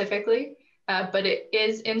here specifically, but it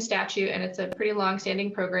is in statute, and it's a pretty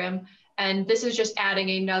long-standing program. And this is just adding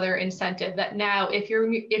another incentive that now, if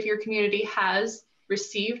your community has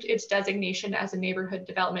received its designation as a neighborhood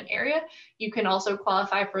development area, you can also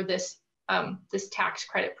qualify for this this tax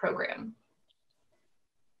credit program.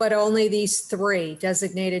 But only these 3,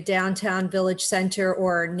 designated downtown, village center,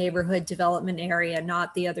 or neighborhood development area,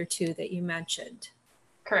 not the other 2 that you mentioned.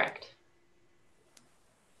 Correct.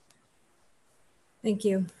 Thank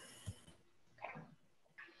you.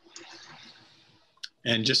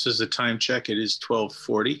 And just as a time check, it is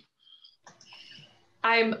 12:40.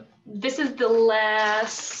 This is the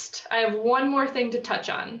last, I have one more thing to touch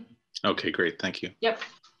on. Okay, great, thank you. Yep.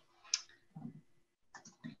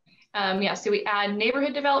 Yeah, so we add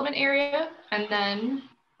neighborhood development area, and then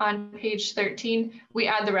on page 13, we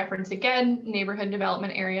add the reference again, neighborhood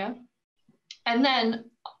development area. And then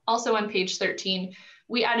also on page 13,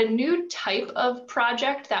 we add a new type of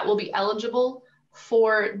project that will be eligible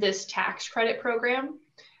for this tax credit program.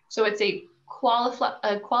 So it's a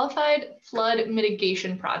qualified flood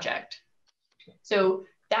mitigation project. So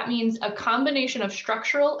that means a combination of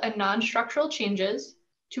structural and non-structural changes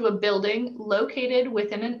to a building located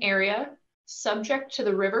within an area subject to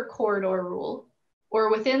the river corridor rule or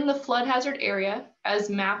within the flood hazard area as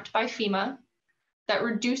mapped by FEMA that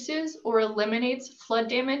reduces or eliminates flood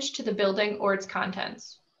damage to the building or its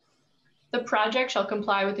contents. The project shall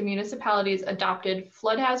comply with the municipality's adopted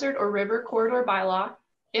flood hazard or river corridor bylaw,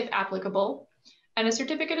 if applicable, and a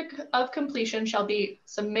certificate of completion shall be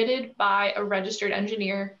submitted by a registered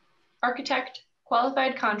engineer, architect,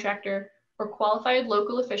 qualified contractor, or qualified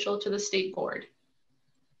local official to the state board.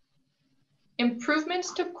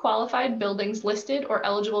 improvements to qualified buildings listed or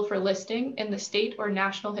eligible for listing in the state or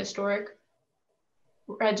national historic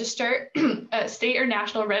register, state or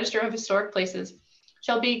national register of historic places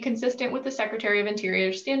shall be consistent with the Secretary of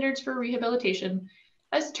Interior standards for rehabilitation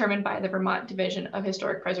as determined by the Vermont Division of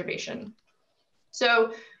Historic Preservation.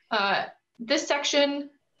 So this section,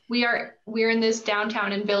 we're in this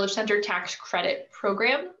downtown and village center tax credit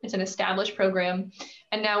program. It's an established program.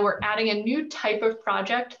 And now we're adding a new type of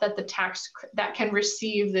project that can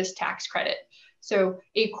receive this tax credit. So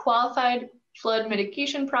a qualified flood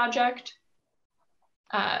mitigation project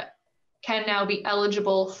can now be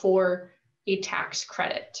eligible for a tax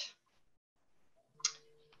credit.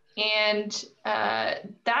 And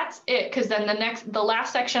that's it, because then the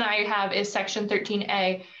last section I have is section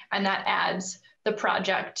 13A, and that adds the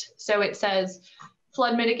project. So it says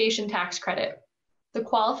flood mitigation tax credit. The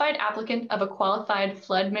qualified applicant of a qualified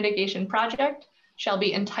flood mitigation project shall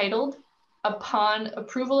be entitled, upon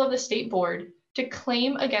approval of the state board, to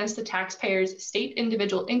claim against the taxpayer's state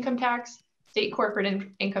individual income tax, state corporate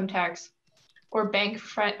income tax, or bank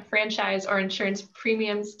franchise or insurance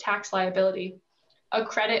premiums tax liability, a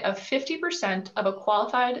credit of 50% of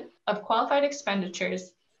qualified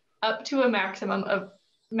expenditures up to a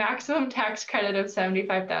maximum tax credit of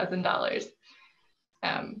 $75,000.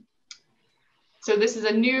 So this is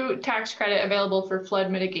a new tax credit available for flood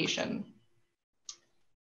mitigation.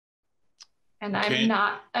 And okay. I'm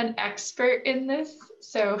not an expert in this,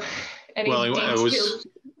 so any details?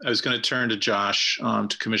 I was going to turn to Josh,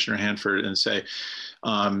 to Commissioner Hanford, and say,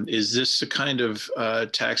 is this a kind of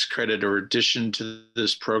tax credit or addition to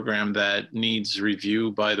this program that needs review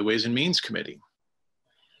by the Ways and Means Committee?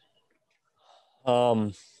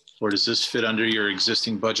 Or does this fit under your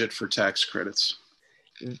existing budget for tax credits?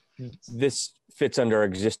 This fits under our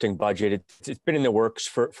existing budget. It's been in the works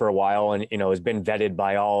for a while, and has been vetted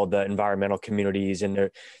by all the environmental communities and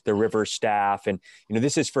the river staff. And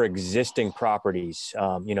this is for existing properties.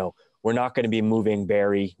 We're not going to be moving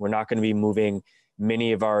Barry. We're not going to be moving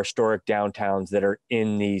many of our historic downtowns that are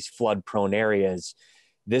in these flood-prone areas.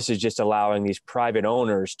 This is just allowing these private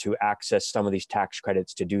owners to access some of these tax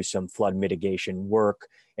credits to do some flood mitigation work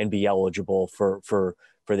and be eligible for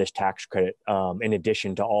this tax credit, in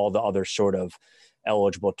addition to all the other sort of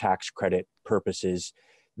eligible tax credit purposes.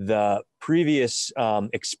 The previous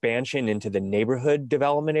expansion into the neighborhood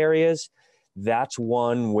development areas, that's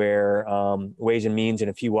one where Ways and Means and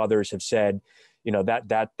a few others have said,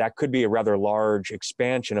 that could be a rather large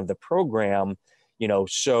expansion of the program.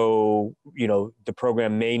 So the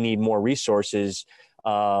program may need more resources.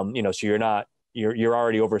 So you're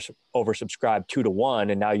already oversubscribed 2 to 1,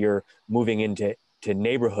 and now you're moving into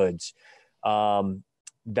neighborhoods.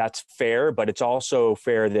 That's fair, but it's also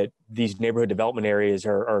fair that these neighborhood development areas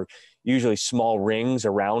are usually small rings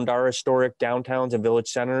around our historic downtowns and village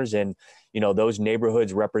centers. And, those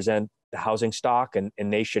neighborhoods represent the housing stock, and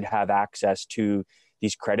they should have access to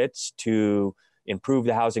these credits to improve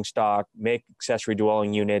the housing stock, make accessory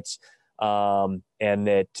dwelling units, and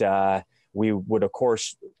that we would, of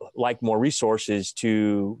course, like more resources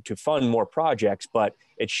to fund more projects, but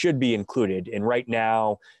it should be included. And right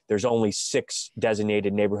now, there's only 6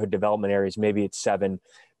 designated neighborhood development areas, maybe it's 7,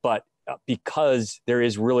 but because there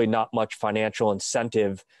is really not much financial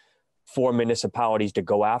incentive for municipalities to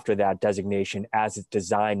go after that designation as it's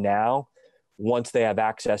designed now, once they have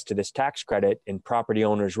access to this tax credit and property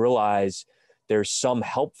owners realize there's some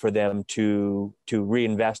help for them to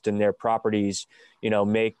reinvest in their properties,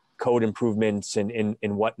 make code improvements and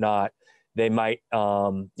whatnot, they might,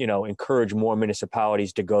 encourage more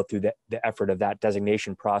municipalities to go through the effort of that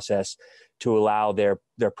designation process to allow their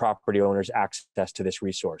property owners access to this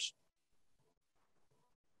resource.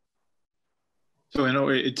 So in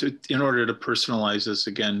order to personalize this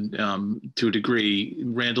again, to a degree,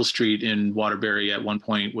 Randall Street in Waterbury at one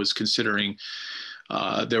point was considering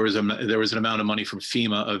there was an amount of money from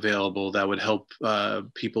FEMA available that would help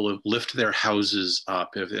people lift their houses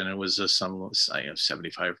up, and it was a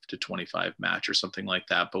 75 to 25 match or something like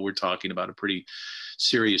that. But we're talking about a pretty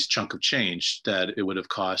serious chunk of change that it would have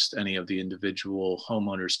cost any of the individual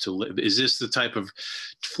homeowners to live. Is this the type of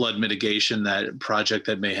flood mitigation project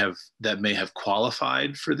that may have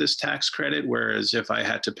qualified for this tax credit? Whereas if I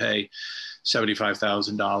had to pay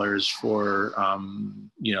 $75,000 for,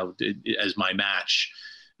 as my match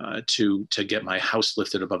to get my house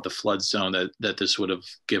lifted above the flood zone, that this would have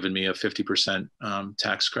given me a 50%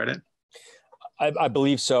 tax credit? I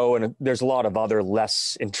believe so. And there's a lot of other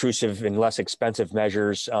less intrusive and less expensive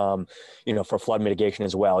measures, for flood mitigation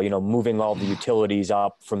as well, moving all the utilities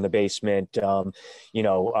up from the basement,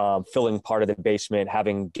 filling part of the basement,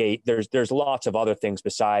 having gate. There's lots of other things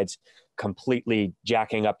besides completely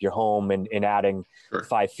jacking up your home and adding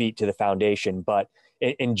 5 feet to the foundation. But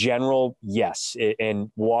in general, yes. And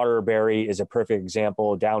Waterbury is a perfect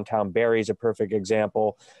example. Downtown Barrie is a perfect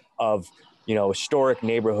example of historic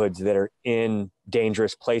neighborhoods that are in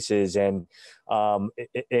dangerous places, and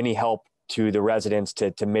any help to the residents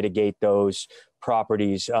to mitigate those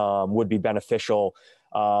properties would be beneficial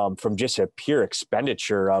from just a pure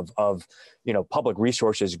expenditure of public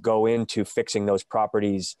resources go into fixing those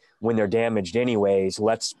properties when they're damaged anyways.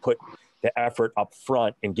 Let's put the effort up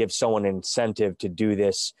front and give someone an incentive to do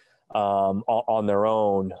this on their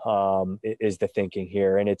own is the thinking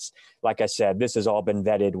here. And it's, like I said, this has all been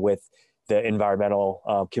vetted with the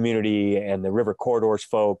environmental community and the river corridors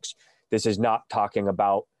folks. This is not talking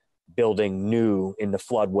about building new in the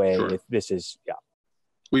floodway. Sure. This is,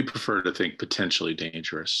 We prefer to think potentially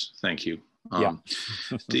dangerous. Thank you.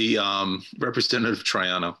 The Representative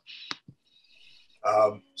Triano.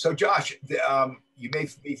 So Josh, you may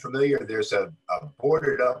be familiar, there's a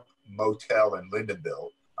boarded up motel in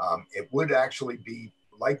Lyndonville. It would actually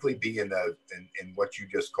likely be in what you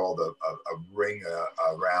just called a ring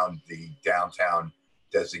around the downtown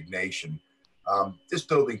designation. This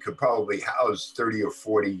building could probably house 30 or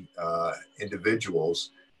 40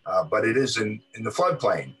 individuals, but it is in the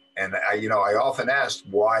floodplain. And I often asked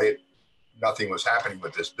why nothing was happening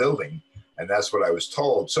with this building, and that's what I was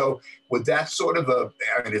told. So would that sort of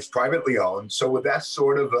it's privately owned, so would that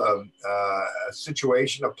sort of a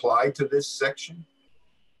situation apply to this section?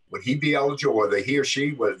 Would he be eligible, or he or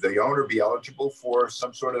she, would the owner be eligible for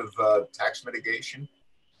some sort of tax mitigation?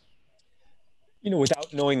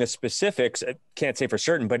 Without knowing the specifics, I can't say for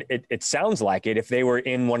certain, but it sounds like it. If they were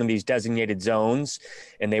in one of these designated zones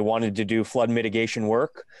and they wanted to do flood mitigation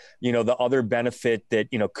work, the other benefit that,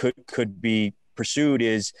 could be pursued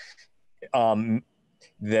is the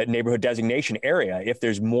neighborhood designation area. If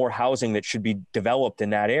there's more housing that should be developed in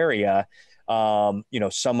that area,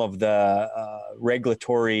 some of the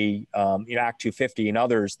regulatory, Act 250 and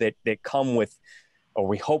others that come with, or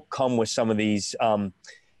we hope come with some of these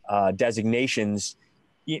designations,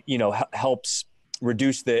 helps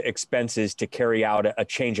reduce the expenses to carry out a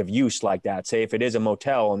change of use like that. Say if it is a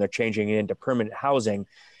motel and they're changing it into permanent housing,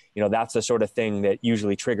 that's the sort of thing that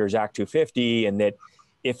usually triggers Act 250, and that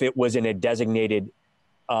if it was in a designated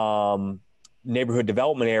neighborhood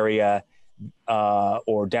development area,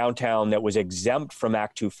 or downtown that was exempt from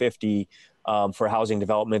Act 250 for housing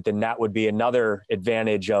development, then that would be another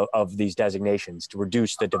advantage of these designations, to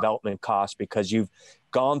reduce the development costs, because you've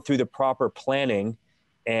gone through the proper planning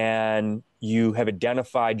and you have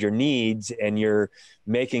identified your needs and you're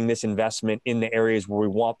making this investment in the areas where we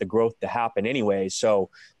want the growth to happen anyway. So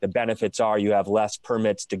the benefits are you have less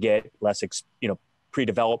permits to get, less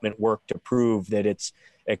pre-development work to prove that it's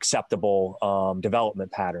acceptable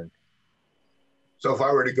development pattern. So if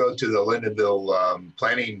I were to go to the Lyndonville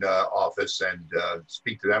planning office and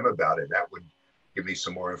speak to them about it, that would give me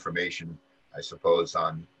some more information, I suppose,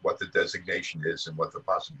 on what the designation is and what the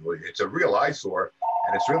possibility. It's a real eyesore,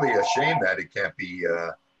 and it's really a shame that it can't be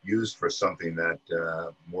used for something that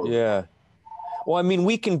more. Yeah. Well, I mean,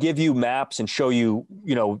 we can give you maps and show you,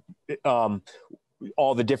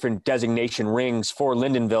 all the different designation rings for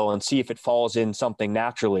Lyndonville and see if it falls in something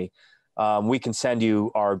naturally. We can send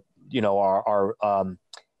you our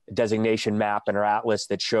designation map and our atlas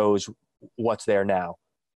that shows what's there now.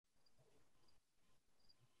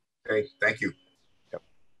 Okay, thank you. Yep.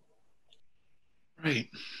 Right.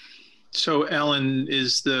 So Ellen,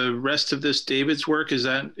 is the rest of this David's work? Is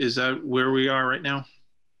that where we are right now?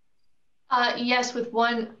 Yes, with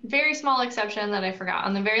one very small exception that I forgot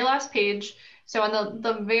on the very last page. So on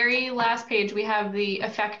the very last page, we have the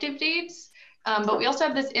effective dates, but we also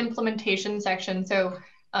have this implementation section. So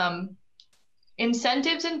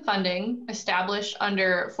incentives and funding established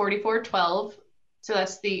under 4412. So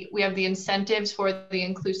we have the incentives for the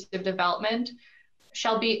inclusive development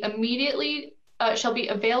shall be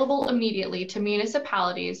available immediately to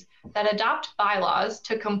municipalities that adopt bylaws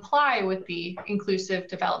to comply with the inclusive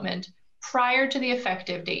development prior to the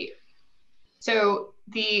effective date. So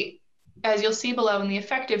as you'll see below in the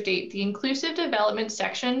effective date, the inclusive development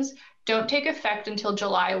sections don't take effect until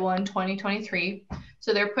July 1, 2023.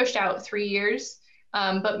 So they're pushed out 3 years,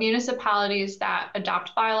 but municipalities that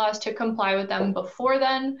adopt bylaws to comply with them before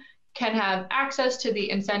then can have access to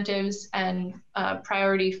the incentives and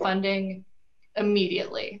priority funding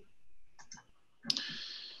immediately.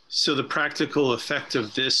 So the practical effect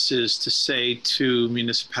of this is to say to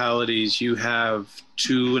municipalities, you have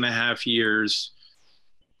 2.5 years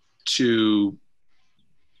to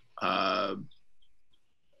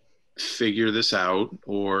figure this out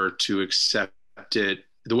or to accept it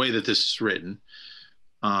the way that this is written.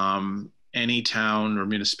 Any town or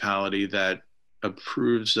municipality that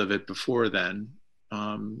approves of it before then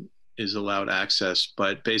is allowed access.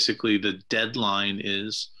 But basically the deadline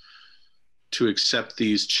is to accept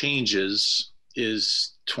these changes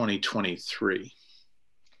is 2023.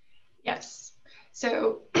 Yes.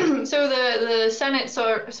 So, so the Senate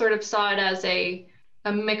sort of saw it as a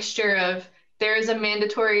mixture of, there is a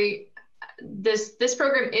mandatory, this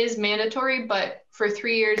program is mandatory, but for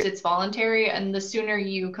 3 years it's voluntary, and the sooner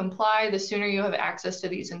you comply, the sooner you have access to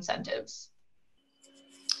these incentives.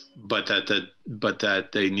 But that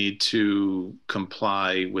they need to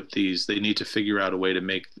comply with these. They need to figure out a way to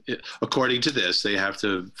make, according to this, they have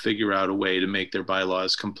to figure out a way to make their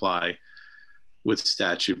bylaws comply with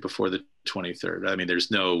statute before the 23rd. I mean,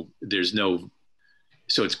 there's no,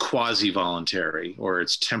 so it's quasi-voluntary, or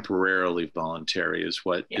it's temporarily voluntary is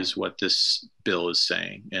what this bill is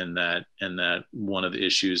saying. And that one of the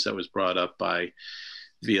issues that was brought up by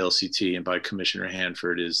VLCT and by Commissioner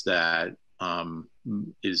Hanford is that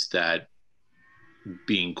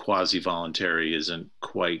being quasi-voluntary isn't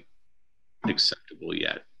quite acceptable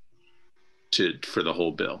yet for the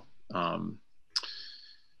whole bill. All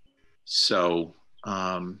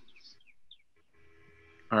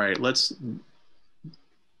right,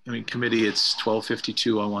 committee, it's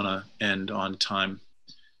 12:52. I want to end on time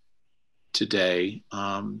today.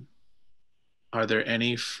 Are there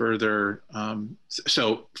any further,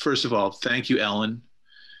 so first of all, thank you, Ellen.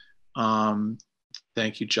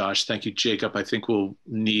 Thank you, Josh. Thank you, Jacob. I think we'll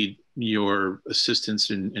need your assistance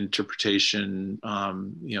in interpretation.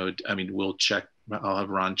 We'll check, I'll have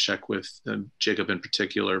Ron check with Jacob in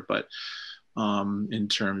particular, but in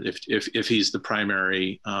terms, if he's the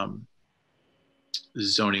primary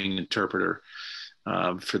zoning interpreter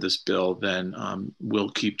for this bill, then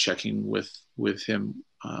we'll keep checking with him,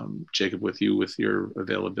 Jacob, with you, with your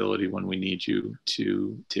availability when we need you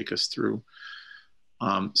to take us through.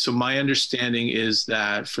 So my understanding is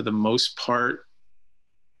that for the most part,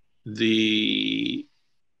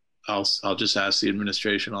 I'll just ask the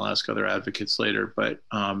administration, I'll ask other advocates later, but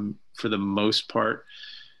for the most part,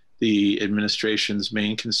 the administration's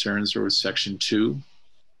main concerns are with Section 2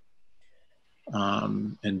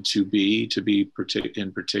 and 2B to be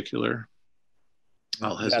in particular.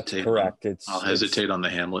 I'll hesitate. That's correct. I'll hesitate on the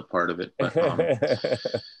Hamlet part of it, but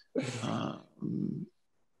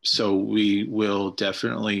so we will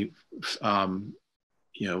definitely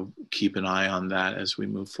keep an eye on that as we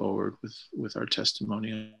move forward with our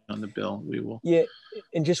testimony on the bill. We will. Yeah,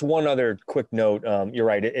 and just one other quick note. You're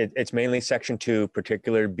right. It's mainly Section 2,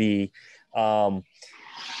 particular B. The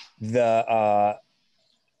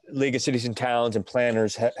League of Cities and Towns and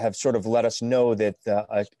planners have sort of let us know that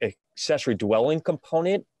the accessory dwelling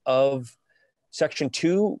component of Section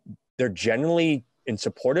 2, they're generally in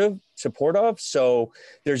support of. So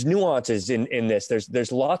there's nuances in this.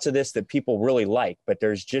 There's lots of this that people really like, but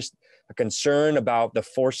there's just a concern about the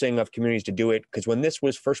forcing of communities to do it. Because when this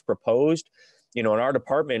was first proposed, and our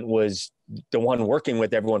department was the one working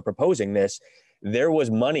with everyone proposing this, there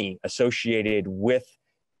was money associated with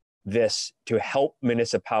this to help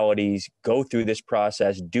municipalities go through this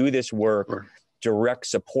process, do this work, sure. Direct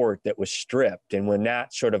support that was stripped. And when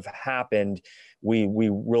that sort of happened, we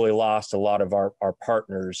really lost a lot of our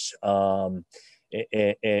partners in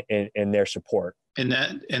their support. And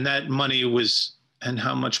that money was, and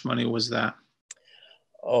how much money was that?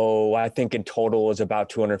 Oh, I think in total is about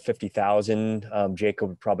 250,000. Jacob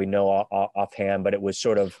would probably know offhand, but it was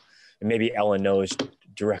sort of, maybe Ellen knows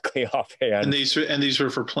directly offhand. And these were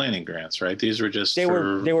for planning grants, right? These were just they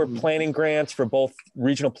were planning grants for both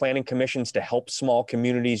regional planning commissions to help small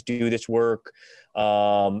communities do this work.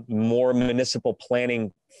 More municipal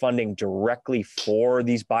planning funding directly for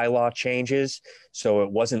these bylaw changes. So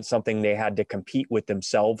it wasn't something they had to compete with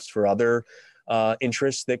themselves for other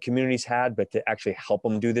interests that communities had, but to actually help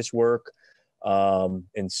them do this work. And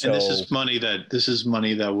this is money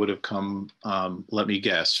that would have come, let me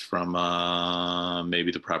guess, from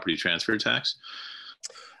maybe the property transfer tax.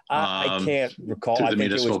 I can't recall. To the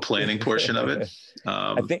municipal planning portion of it.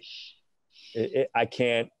 I think I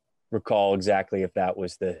can't recall exactly if that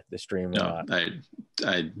was the stream or not.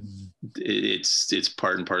 It's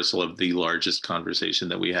part and parcel of the largest conversation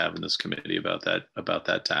that we have in this committee about that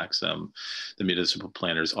tax. The municipal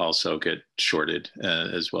planners also get shorted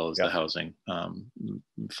as well as the housing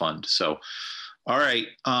fund. So, all right.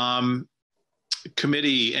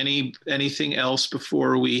 Committee, anything else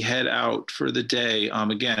before we head out for the day?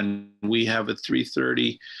 Again, we have a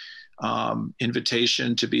 3:30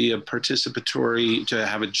 invitation to be a participatory, to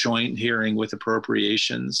have a joint hearing with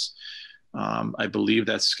appropriations. I believe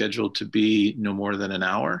that's scheduled to be no more than an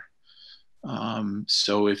hour.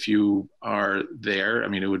 So if you are there, I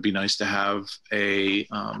mean, it would be nice to have a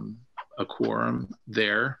quorum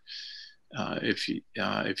there. If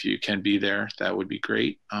you can be there, that would be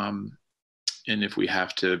great. And if we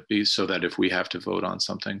have to be, so that if we have to vote on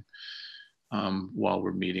something while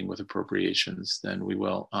we're meeting with appropriations, then we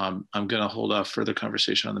will. I'm going to hold off further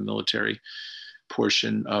conversation on the military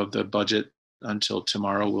portion of the budget until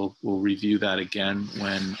tomorrow. We'll review that again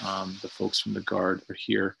when the folks from the Guard are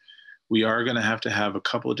here. We are going to have a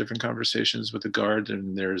couple of different conversations with the Guard,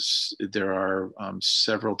 and there are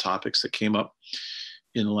several topics that came up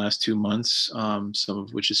in the last 2 months, some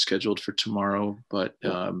of which is scheduled for tomorrow. But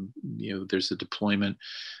there's the deployment,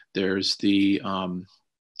 there's the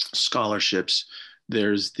scholarships,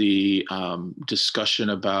 there's the discussion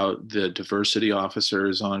about the diversity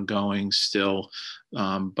officers ongoing still,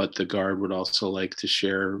 but the Guard would also like to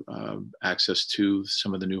share access to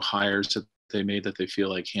some of the new hires that they made that they feel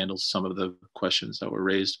like handles some of the questions that were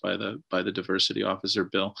raised by the diversity officer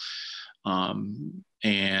bill.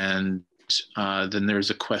 And then there's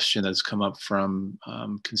a question that's come up from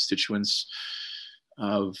constituents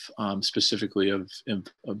of specifically of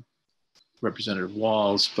Representative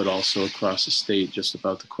Walls, but also across the state, just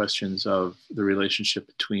about the questions of the relationship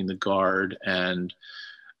between the Guard and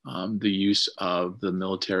the use of the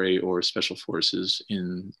military or special forces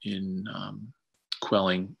in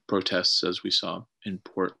quelling protests, as we saw in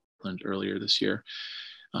Portland earlier this year.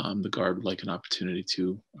 The Guard would like an opportunity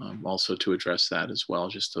to also to address that as well,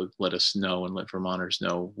 just to let us know and let Vermonters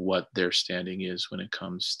know what their standing is when it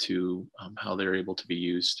comes to how they're able to be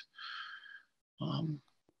used.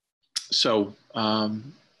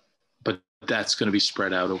 But that's going to be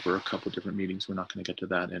spread out over a couple of different meetings. We're not going to get to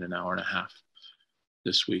that in an hour and a half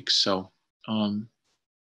this week. So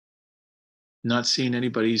not seeing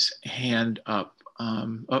anybody's hand up.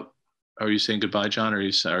 Are you saying goodbye, John, or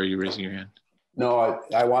are you raising your hand? No,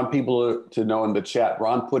 I want people to know in the chat,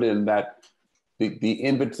 Ron put in that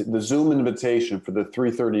the Zoom invitation for the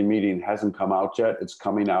 3:30 meeting hasn't come out yet. It's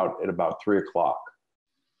coming out at about 3 o'clock.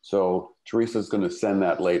 So Teresa's going to send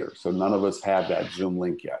that later. So none of us have that Zoom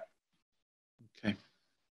link yet. Okay.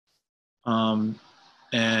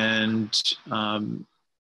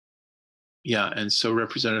 Yeah, and so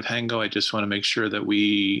Representative Hango, I just want to make sure that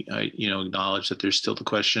we, acknowledge that there's still the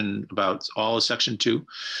question about all of Section 2,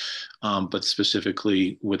 but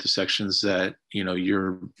specifically with the sections that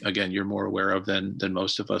you're more aware of than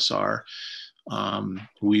most of us are.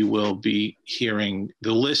 We will be hearing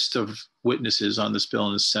the list of witnesses on this bill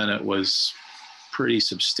in the Senate was pretty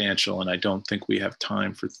substantial, and I don't think we have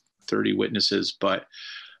time for 30 witnesses. But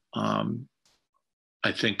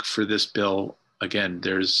I think for this bill, again,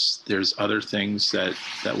 there's other things that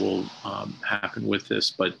will happen with this,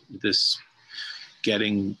 but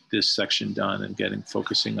getting this section done and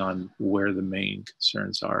focusing on where the main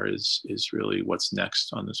concerns are is really what's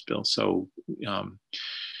next on this bill. So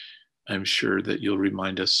I'm sure that you'll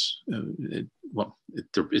remind us.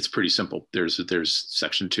 It's pretty simple. There's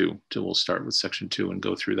Section 2. So we'll start with Section 2 and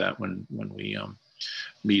go through that when we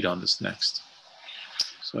meet on this next.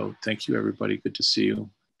 So thank you, everybody. Good to see you.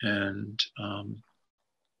 And we'll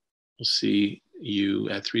see you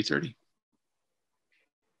at 3:30.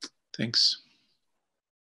 Thanks.